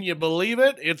you believe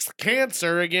it? It's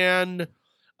cancer again.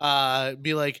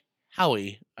 Be like,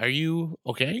 Howie, are you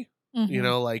okay?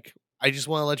 Mhm. Like, I just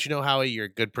want to let you know, Howie, you're a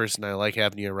good person. I like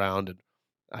having you around, and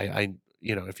I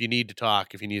if you need to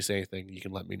talk, if you need to say anything, you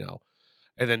can let me know.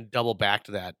 And then double back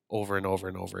to that over and over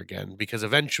and over again, because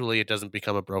eventually it doesn't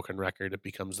become a broken record. It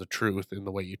becomes the truth in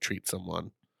the way you treat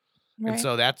someone. Right. And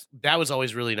so that was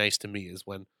always really nice to me, is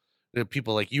when the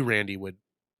people like you, Randy, would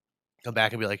come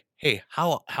back and be like, hey,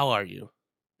 how are you?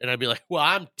 And I'd be like, well,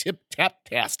 I'm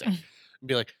tip-tap-tastic. And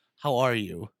be like, how are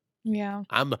you? Yeah.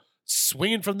 I'm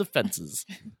swinging from the fences.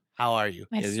 How are you?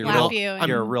 I Yeah, you're slap real- you.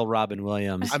 You're a and- real Robin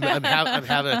Williams. I'm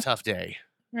having a tough day.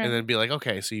 Right. And then be like,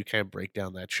 okay, so you kind of break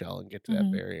down that shell and get to that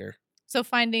Mhm. barrier. So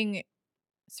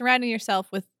surrounding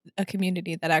yourself with a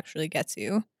community that actually gets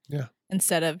you. Yeah.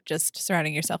 Instead of just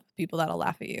surrounding yourself with people that'll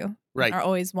laugh at you. Right. Are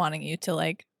always wanting you to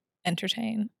like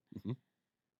entertain. Mhm.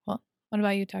 Well, what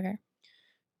about you, Tucker?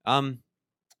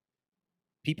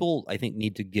 People, I think,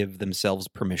 need to give themselves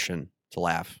permission to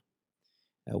laugh.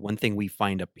 One thing we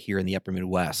find up here in the Upper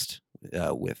Midwest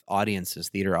with audiences,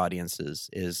 theater audiences,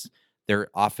 is they're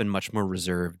often much more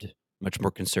reserved, much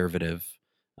more conservative,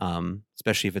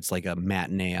 especially if it's like a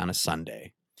matinee on a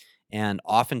Sunday. And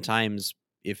oftentimes,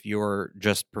 if you're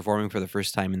just performing for the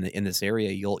first time in this area,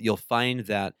 you'll find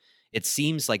that it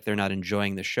seems like they're not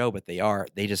enjoying the show, but they are.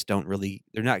 They just don't really.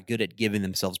 They're not good at giving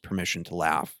themselves permission to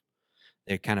laugh.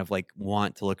 They kind of like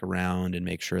want to look around and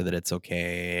make sure that it's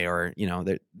okay, or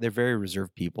they're very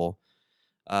reserved people.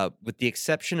 With the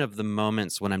exception of the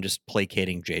moments when I'm just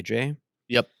placating JJ.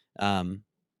 Yep.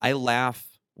 I laugh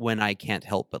when I can't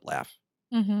help but laugh,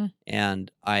 Mm-hmm.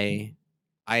 and I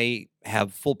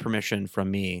have full permission from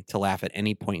me to laugh at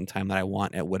any point in time that I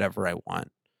want at whatever I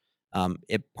want.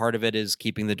 Part of it is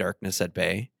keeping the darkness at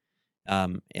bay.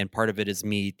 And part of it is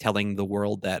me telling the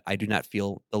world that I do not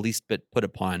feel the least bit put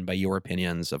upon by your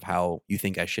opinions of how you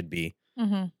think I should be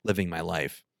Mm-hmm. living my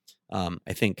life.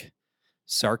 I think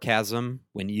sarcasm,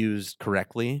 when used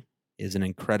correctly, is an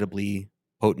incredibly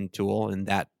potent tool, and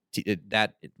that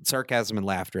sarcasm and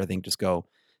laughter, I think, just go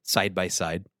side by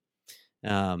side.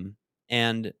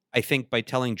 And I think by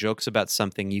telling jokes about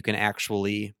something, you can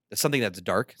actually something that's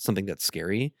dark, something that's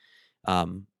scary,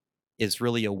 is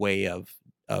really a way of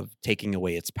taking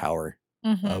away its power,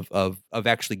 Mm-hmm. of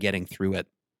actually getting through it,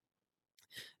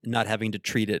 not having to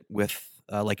treat it with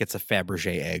like it's a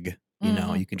Fabergé egg.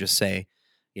 Mhm. You can just say,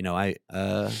 I'm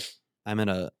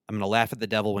gonna laugh at the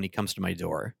devil when he comes to my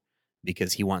door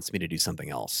because he wants me to do something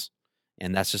else,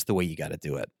 and that's just the way you got to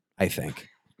do it, I think.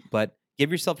 But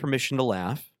give yourself permission to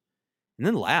laugh, and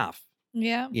then laugh,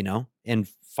 Yeah. and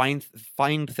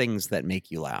find things that make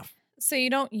you laugh. So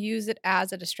you don't use it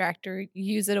as a distractor.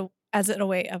 You use it as a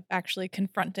way of actually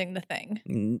confronting the thing.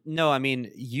 No, I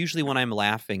mean, usually when I'm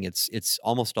laughing, it's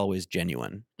almost always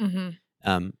genuine.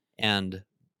 Mm-hmm. And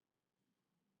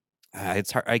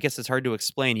it's hard. I guess it's hard to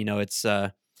explain. It's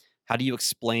how do you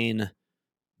explain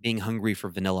being hungry for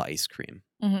vanilla ice cream?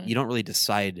 Mm-hmm. You don't really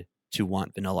decide to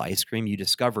want vanilla ice cream. You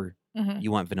discover Mm-hmm.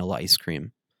 you want vanilla ice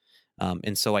cream.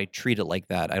 And so I treat it like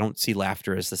that. I don't see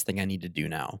laughter as this thing I need to do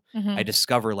now. Mm-hmm. I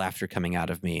discover laughter coming out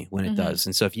of me when it Mhm. does.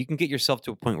 And so if you can get yourself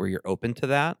to a point where you're open to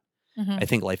that, Mm-hmm. I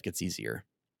think life gets easier.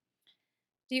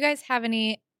 Do you guys have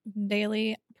any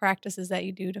daily practices that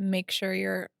you do to make sure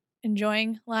you're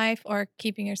enjoying life or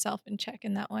keeping yourself in check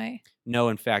in that way? No,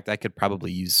 in fact, I could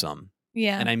probably use some.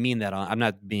 Yeah. And I mean that. I'm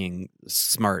not being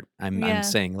smart. I'm Yeah.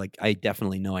 saying, like, I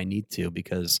definitely know I need to,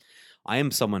 because I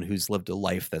am someone who's lived a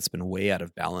life that's been way out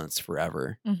of balance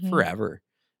forever. Mhm. Forever.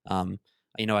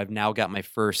 I've now got my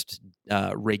first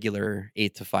regular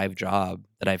 8 to 5 job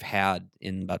that I've had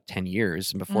in about 10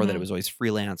 years. And before that, it Mhm. was always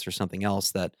freelance or something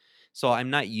else. So I'm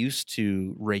not used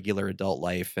to regular adult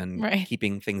life and Right.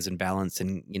 keeping things in balance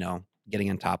and, getting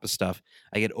on top of stuff.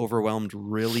 I get overwhelmed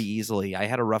really easily. I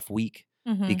had a rough week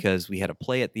Mhm. because we had a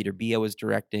play at Theater B I was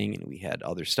directing, and we had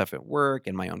other stuff at work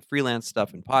and my own freelance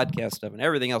stuff and podcast stuff and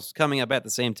everything else was coming up at the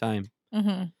same time.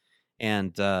 Mhm.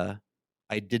 And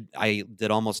I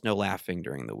did almost no laughing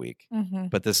during the week, Mhm.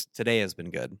 but today has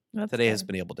been good. That's Today has good.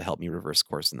 been able to help me reverse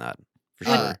course in that for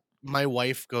Uh, sure. My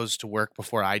wife goes to work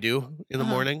before I do in the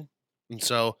Uh-huh. morning. And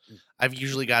so I've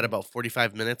usually got about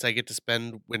 45 minutes I get to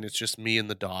spend when it's just me and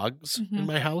the dogs in Mhm.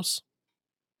 my house.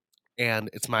 And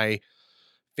it's my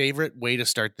favorite way to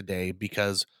start the day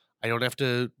because I don't have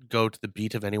to go to the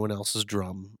beat of anyone else's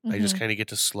drum. I just Mhm. kind of get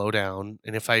to slow down.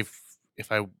 And if I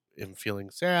am feeling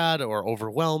sad or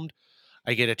overwhelmed,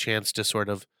 I get a chance to sort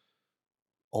of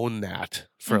own that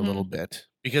for a little bit,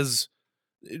 because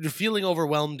feeling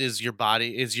overwhelmed is your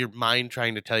mind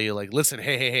trying to tell you, like, listen,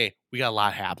 hey, we got a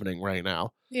lot happening right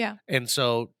now. Yeah. And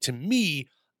so to me,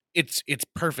 it's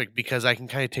perfect because I can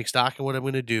kind of take stock in what I'm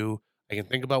going to do. I can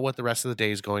think about what the rest of the day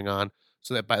is going on,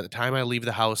 so that by the time I leave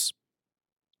the house,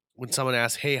 when someone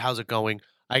asks, hey, how's it going?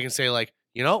 I can say, like,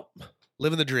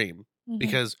 living the dream, Mhm.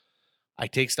 because I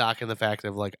take stock in the fact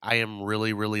of, like, I am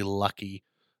really, really lucky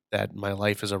that my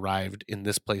life has arrived in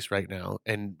this place right now.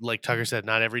 And like Tucker said,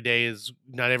 not every day is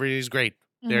great.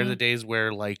 There are the days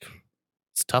where, like,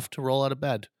 it's tough to roll out of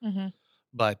bed, Mhm.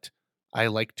 but I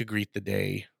like to greet the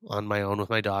day on my own with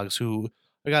my dogs.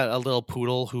 I got a little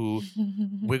poodle who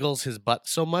wiggles his butt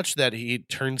so much that he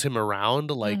turns him around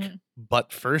like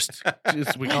butt first.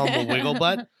 We call him a wiggle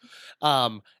butt.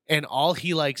 And all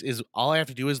he likes is all I have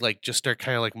to do is like just start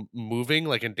kind of like moving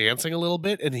like and dancing a little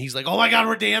bit, and he's like, "Oh my God,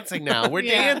 we're dancing now! We're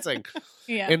dancing!"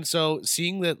 Yeah. And so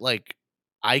seeing that like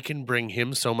I can bring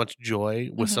him so much joy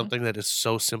with something that is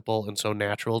so simple and so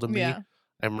natural to me,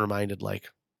 I'm reminded like,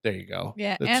 there you go.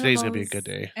 Yeah, today's gonna be a good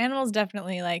day. Animals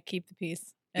definitely like keep the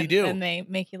peace. They do, and they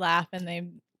make you laugh,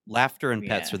 and laughter and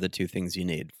pets are the two things you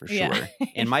need for sure.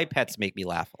 And my pets make me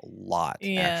laugh a lot.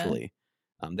 Actually,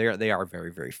 they are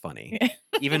very, very funny.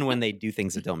 Even when they do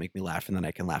things that don't make me laugh, and then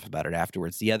I can laugh about it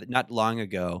afterwards. Not long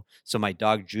ago, so my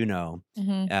dog Juno,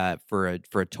 for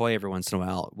a toy every once in a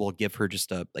while, we'll give her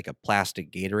just a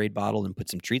plastic Gatorade bottle and put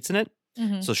some treats in it.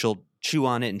 So she'll chew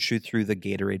on it and chew through the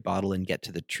Gatorade bottle and get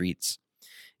to the treats.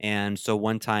 And so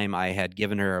one time I had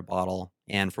given her a bottle,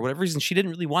 and for whatever reason, she didn't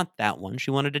really want that one.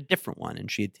 She wanted a different one, and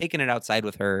she had taken it outside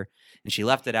with her, and she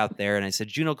left it out there. And I said,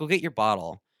 Juno, go get your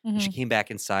bottle. And she came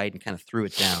back inside and kind of threw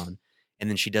it down. And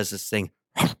then she does this thing,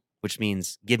 which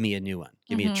means give me a new one,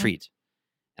 give me a treat.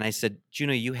 And I said,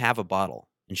 Juno, you have a bottle.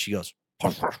 And she goes,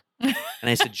 and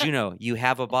I said, Juno, you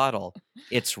have a bottle.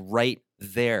 It's right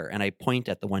there. And I point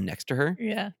at the one next to her.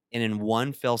 Yeah. And in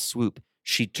one fell swoop,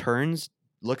 she turns,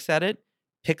 looks at it,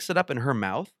 picks it up in her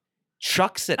mouth,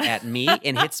 chucks it at me,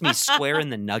 and hits me square in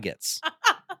the nuggets.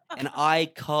 And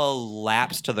I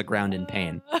collapsed to the ground in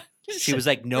pain. She was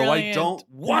like, no, Brilliant. I don't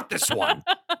want this one.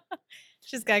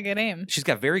 She's got good aim. She's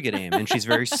got very good aim, and she's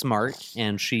very smart,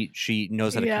 and she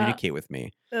knows how to communicate with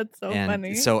me. That's so And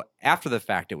funny. so after the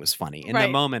fact, it was funny. In the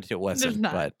moment, it wasn't.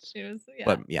 Not. She was,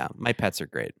 but yeah, my pets are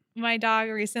great. My dog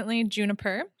recently,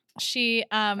 Juniper. She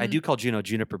I do call Juno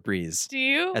Juniper Breeze. Do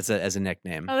you? As a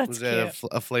nickname. Oh, that's Was cute. that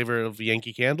a flavor of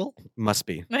Yankee Candle? Must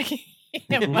be.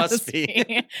 It must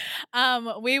be.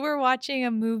 We were watching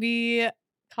a movie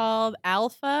called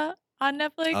Alpha on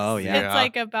Netflix. Oh, yeah. It's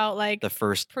like about like The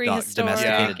first prehistoric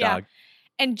domesticated dog.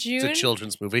 And June, It's a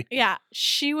children's movie. yeah,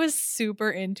 she was super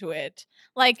into it.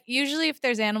 Like usually if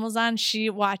there's animals on, she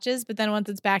watches, but then once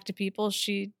it's back to people,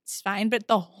 she's fine. But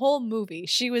the whole movie,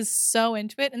 she was so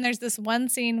into it. And there's this one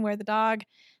scene where the dog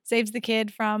saves the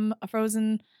kid from a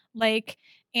frozen lake,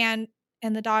 and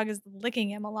the dog is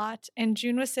licking him a lot. And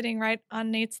June was sitting right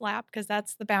on Nate's lap because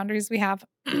that's the boundaries we have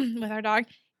with our dog.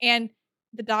 And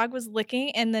the dog was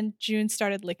licking, and then June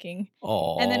started licking.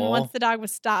 Oh, And then once the dog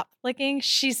was stopped licking,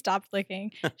 she stopped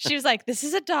licking. She was like, "This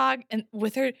is a dog," and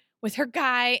with her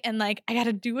guy, and like, I got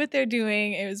to do what they're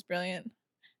doing. It was brilliant.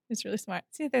 It was really smart.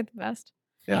 See, they're the best.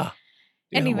 yeah.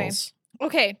 Anyway. Animals.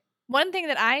 Okay, one thing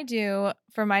that I do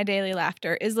for my daily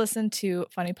laughter is listen to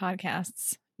funny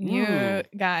podcasts. You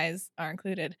guys are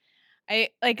included.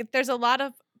 There's a lot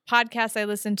of podcasts I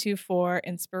listen to for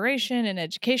inspiration and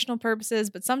educational purposes,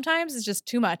 but sometimes it's just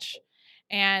too much.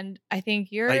 And I think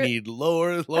I need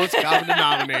lowest common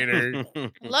denominator.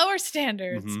 lower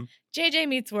standards. Mhm. JJ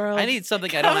Meets World. I need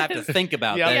something I don't have to think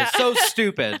about. Yeah. That is so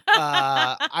stupid.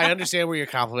 I understand where your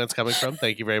compliment's coming from.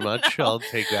 Thank you very much. I'll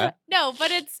take that. No,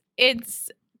 but it's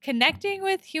connecting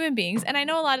with human beings, and I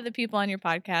know a lot of the people on your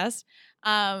podcast.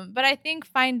 But I think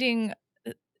finding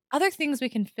other things we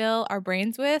can fill our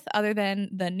brains with other than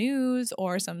the news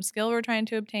or some skill we're trying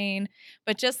to obtain,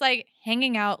 but just like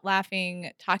hanging out,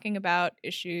 laughing, talking about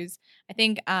issues. I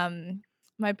think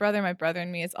my brother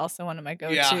and me is also one of my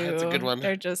go-to. Yeah, that's a good one.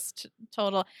 They're just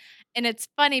total. And it's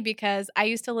funny because I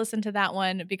used to listen to that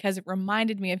one because it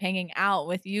reminded me of hanging out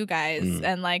with you guys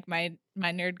and like my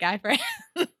nerd guy friends.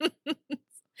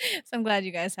 So I'm glad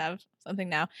you guys have something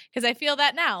now because I feel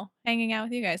that now hanging out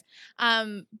with you guys.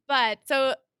 But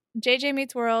so JJ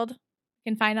Meets World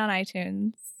you can find on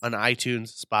iTunes. On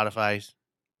iTunes, Spotify,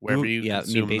 wherever you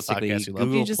consume basically the podcast you love.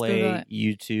 Google You just Google Play,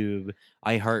 it. YouTube,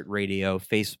 iHeartRadio,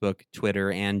 Facebook,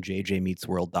 Twitter, and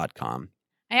jjmeetsworld.com.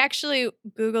 I actually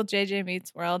Googled JJ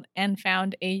Meets World and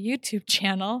found a YouTube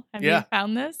channel. Have you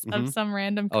found this of some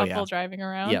random couple driving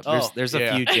around? Yeah, there's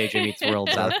a few JJ Meets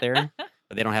Worlds out there,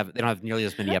 but they don't have nearly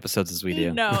as many episodes as we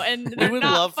do. No, and We they're would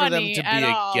not love for them funny to be at a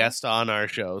all. guest on our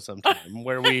show sometime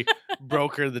where we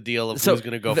broker the deal of who's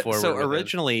going to go forward. So with it.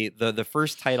 originally, the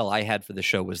first title I had for the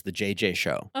show was The JJ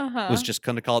Show. Uh-huh. Was just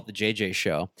going to call it The JJ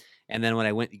Show. And then when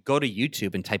I go to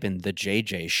YouTube and type in The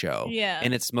JJ Show,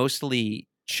 and it's mostly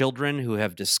children who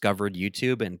have discovered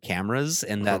YouTube and cameras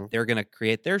and that they're going to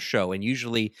create their show. And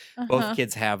usually both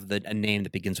kids have a name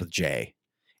that begins with J.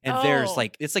 And there's Oh.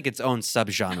 like it's like its own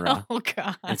subgenre. Oh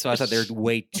god. And so I thought there's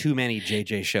way too many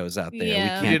JJ shows out there.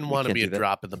 Yeah. We didn't we want to can't be a do that.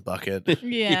 drop in the bucket.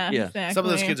 Yeah, Yeah. exactly. Some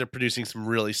of those kids are producing some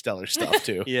really stellar stuff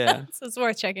too. Yeah. So it's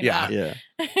worth checking Yeah. out. Yeah.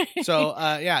 So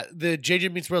the JJ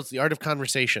Meets World, it's the art of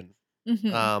conversation.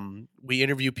 Mhm. We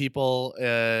interview people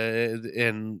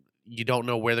and you don't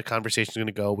know where the conversation is going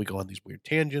to go. We go on these weird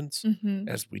tangents, Mhm.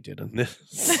 as we did in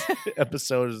this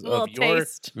episode A little of your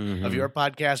taste. Mhm.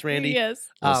 podcast, Randy. Yes.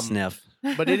 Little sniff.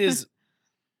 But it's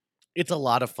a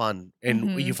lot of fun, and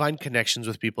Mhm. you find connections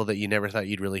with people that you never thought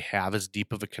you'd really have as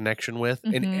deep of a connection with,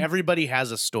 and Mhm. everybody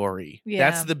has a story. Yeah.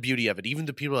 That's the beauty of it. Even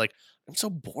the people are like, I'm so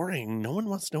boring. No one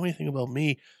wants to know anything about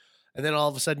me. And then all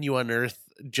of a sudden you unearth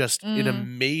just an Mm.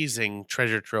 amazing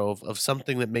treasure trove of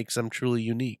something that makes them truly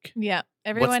unique. Yeah. What's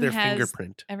Everyone their has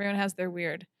fingerprint? everyone has their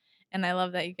weird. And I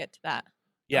love that you get to that on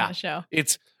Yeah. the show.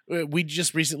 It's we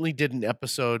just recently did an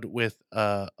episode with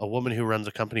a woman who runs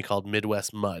a company called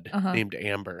Midwest Mud Uh-huh. named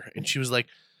Amber. And she was like,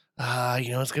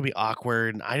 it's going to be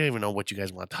awkward. And I don't even know what you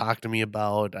guys want to talk to me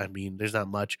about. I mean, there's not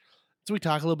much. So we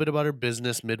talk a little bit about her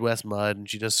business, Midwest Mud, and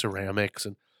she does ceramics.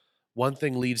 And one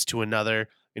thing leads to another.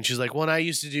 And she's like, well, I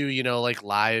used to do, like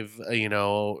live,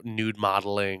 nude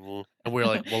modeling. And we're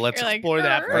like, well, let's You're like, explore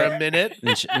that for a minute.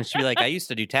 And she'd be like, I used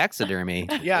to do taxidermy.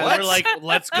 Yeah, and What? we're like,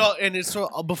 let's go. And it's so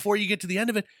before you get to the end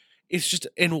of it, it's just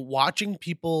in watching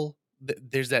people.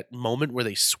 There's that moment where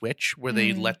they switch, where they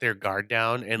Mhm. let their guard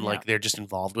down, and Yeah. like they're just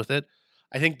involved with it.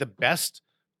 I think the best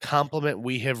compliment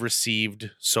we have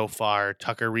received so far,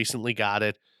 Tucker recently got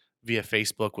it via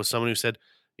Facebook, was someone who said,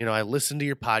 I listened to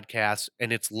your podcast,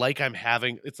 and it's like I'm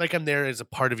there as a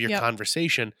part of your Yep.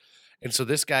 conversation. And so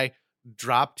this guy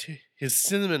dropped his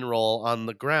cinnamon roll on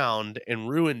the ground and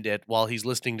ruined it while he's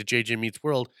listening to JJ Meets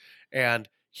World. And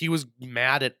he was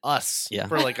mad at us Yeah.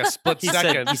 for like a split He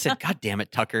second. said, God damn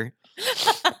it, Tucker.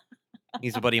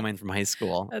 He's a buddy of mine from high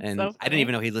school. That's And so I funny. didn't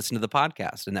even know he listened to the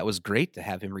podcast. And that was great to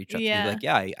have him reach out to me and Yeah. be like,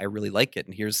 yeah, I really like it.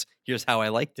 And here's how I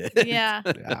liked it. Yeah.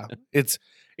 Yeah.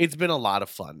 It's been a lot of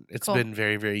fun. It's Cool. been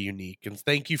very, very unique. And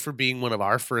thank you for being one of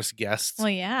our first guests Well,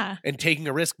 yeah. and taking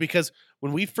a risk, because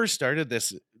when we first started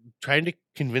this, trying to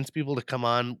convince people to come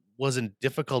on wasn't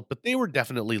difficult, but they were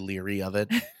definitely leery of it.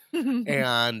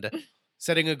 And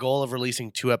setting a goal of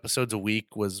releasing 2 episodes a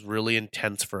week was really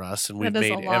intense for us, and we've That is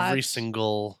a made every lot.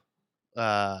 single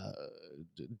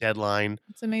deadline,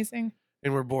 It's amazing.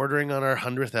 and we're bordering on our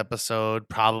 100th episode,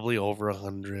 probably over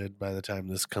 100 by the time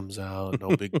this comes out.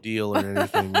 No big deal or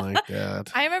anything like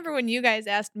that. I remember when you guys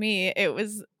asked me, it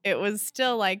was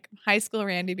still like high school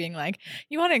Randy being like,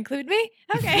 "You want to include me?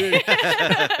 Okay."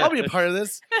 I'll be a part of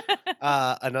this.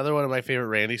 Another one of my favorite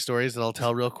Randy stories that I'll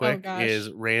tell real quick gosh. is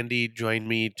Randy joined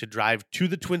me to drive to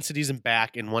the Twin Cities and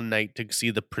back in one night to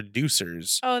see the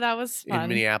Producers Oh, that was in fun.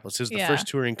 Minneapolis. It was the Yeah. first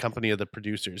touring company of the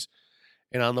Producers.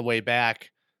 And on the way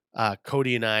back,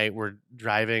 Cody and I were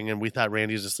driving, and we thought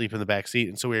Randy was asleep in the back seat.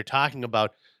 And so we were talking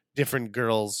about different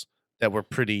girls that were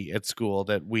pretty at school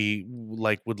that we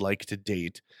would like to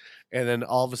date. And then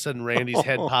all of a sudden, Randy's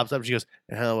head pops up. She goes,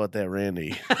 "And how about that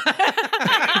Randy?"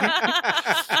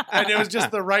 And it was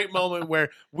just the right moment where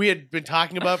we had been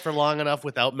talking about for long enough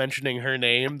without mentioning her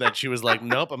name that she was like,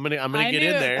 "Nope, I'm gonna I get knew,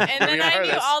 in there." and then I knew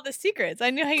regardless." all the secrets. I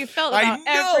knew how you felt I about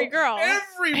know, every girl.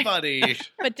 everybody.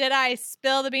 But did I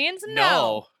spill the beans?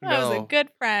 No, I was a no. good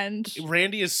friend.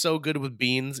 Randy is so good with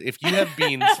beans. If you have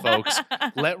beans, folks,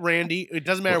 let Randy. It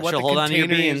doesn't matter what She'll the hold on to your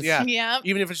container is. beans. Yeah, Yep.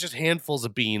 even if it's just handfuls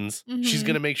of beans, she's Mhm.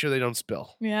 gonna make sure they don't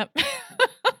spill. Yep.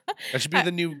 That should be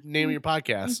the new name of your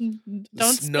podcast.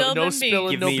 Don't spill no them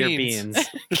spilling, Give no me your beans.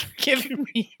 beans. Give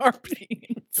me your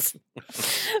beans.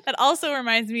 That also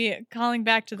reminds me, calling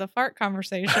back to the fart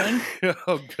conversation.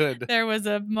 Oh, good. There was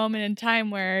a moment in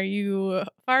time where you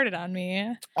farted on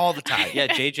me. All the time. Yeah,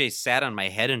 JJ sat on my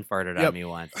head and farted Yep. on me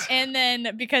once. And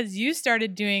then because you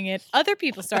started doing it, other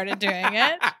people started doing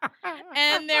it.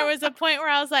 And there was a point where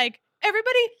I was like,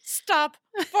 everybody stop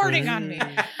farting on me.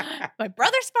 My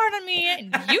brothers fart on me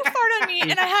and you fart on me.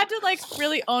 And I had to like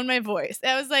really own my voice.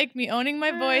 That was like me owning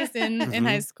my voice in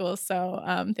high school. So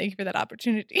thank you for that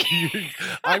opportunity.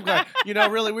 I'm glad.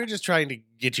 Really, we're just trying to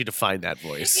get you to find that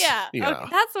voice. Yeah. You Okay, know.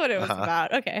 that's what it was Uh-huh.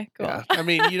 about. Okay, cool. Yeah. I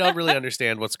mean, you don't really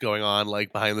understand what's going on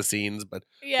like behind the scenes, but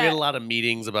we had a lot of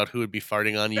meetings about who would be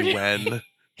farting on you when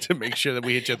to make sure that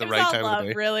we hit you at the It was right all time love, of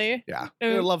the day. really. Yeah.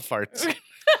 Ooh. I love farts.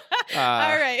 All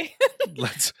right.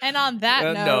 Let's And on that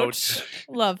note. note,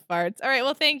 love farts. All right.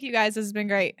 Well, thank you guys. This has been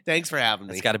great. Thanks for having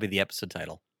me. That's got to be the episode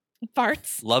title.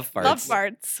 Farts. Love farts. Love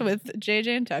farts with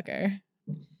JJ and Tucker.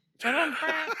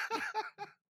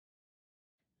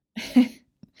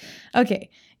 Okay,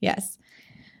 yes.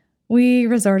 We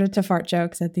resorted to fart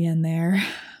jokes at the end there.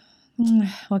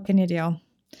 What can you do?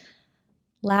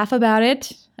 laugh about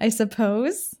it, I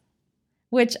suppose,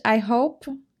 which I hope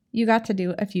you got to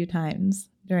do a few times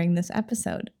during this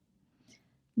episode.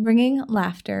 Bringing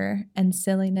laughter and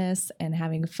silliness and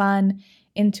having fun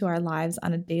into our lives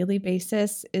on a daily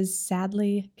basis is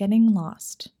sadly getting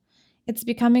lost. It's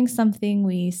becoming something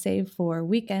we save for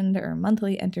weekend or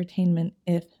monthly entertainment,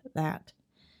 if that.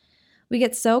 We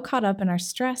get so caught up in our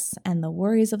stress and the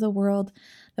worries of the world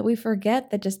that we forget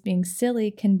that just being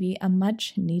silly can be a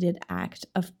much needed act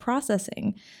of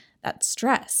processing that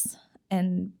stress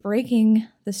and breaking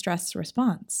the stress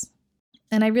response.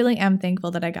 And I really am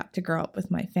thankful that I got to grow up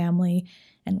with my family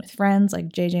and with friends like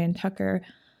JJ and Tucker,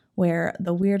 where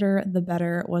the weirder the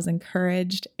better was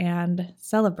encouraged and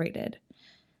celebrated.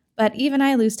 But even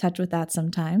I lose touch with that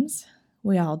sometimes.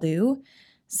 We all do.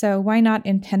 So why not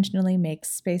intentionally make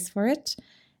space for it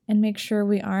and make sure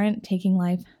we aren't taking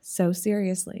life so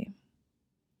seriously?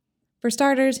 For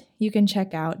starters, you can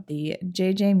check out the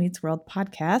JJ Meets World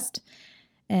podcast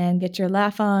and get your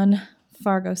laugh on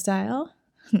Fargo style.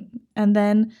 And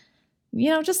then,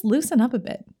 just loosen up a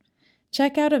bit.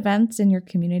 Check out events in your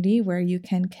community where you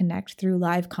can connect through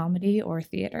live comedy or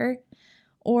theater.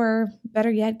 Or better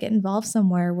yet, get involved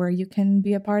somewhere where you can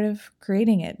be a part of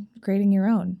creating your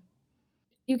own.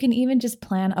 You can even just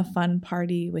plan a fun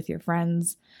party with your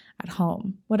friends at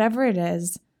home. Whatever it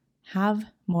is, have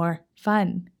more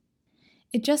fun.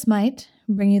 It just might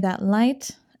bring you that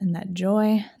light and that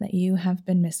joy that you have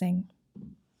been missing.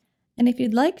 And if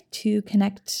you'd like to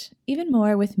connect even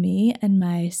more with me and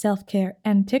my self-care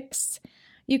antics,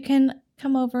 you can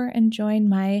come over and join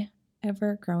my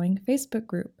ever-growing Facebook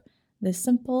group, the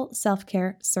Simple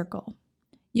Self-Care Circle.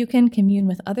 You can commune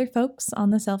with other folks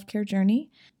on the self-care journey,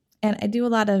 and I do a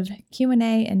lot of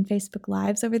Q&A and Facebook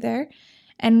Lives over there.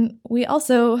 And we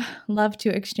also love to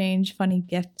exchange funny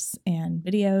gifts and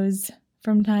videos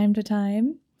from time to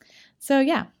time. So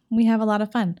yeah, we have a lot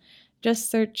of fun.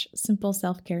 Just search Simple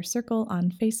Self-Care Circle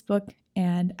on Facebook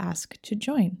and ask to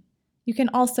join. You can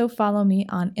also follow me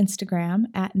on Instagram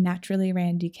at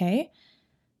naturallyrandyk.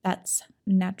 That's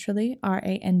naturally,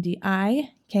 RANDIKAY.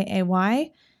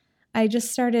 I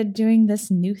just started doing this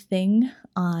new thing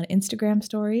on Instagram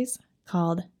stories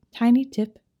called Tiny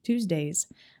Tip Tuesdays,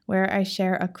 where I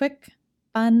share a quick,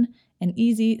 fun, and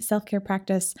easy self-care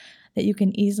practice that you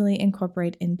can easily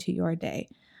incorporate into your day.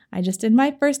 I just did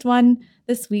my first one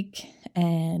this week,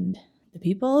 and the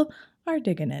people are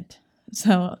digging it.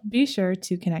 So be sure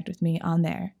to connect with me on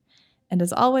there. And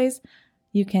as always,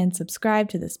 you can subscribe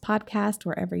to this podcast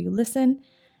wherever you listen,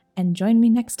 and join me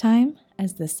next time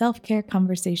as the self-care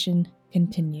conversation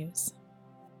continues.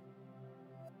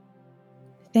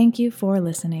 Thank you for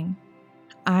listening.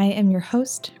 I am your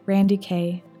host, Randy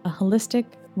Kay, a holistic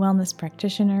wellness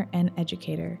practitioner and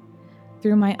educator.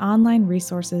 Through my online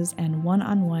resources and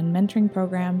one-on-one mentoring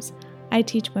programs, I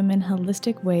teach women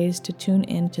holistic ways to tune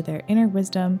into their inner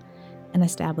wisdom and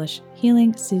establish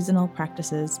healing seasonal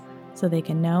practices so they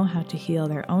can know how to heal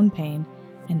their own pain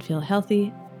and feel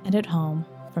healthy and at home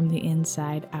from the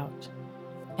inside out.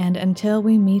 And until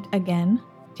we meet again,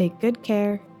 take good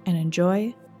care and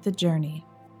enjoy the journey.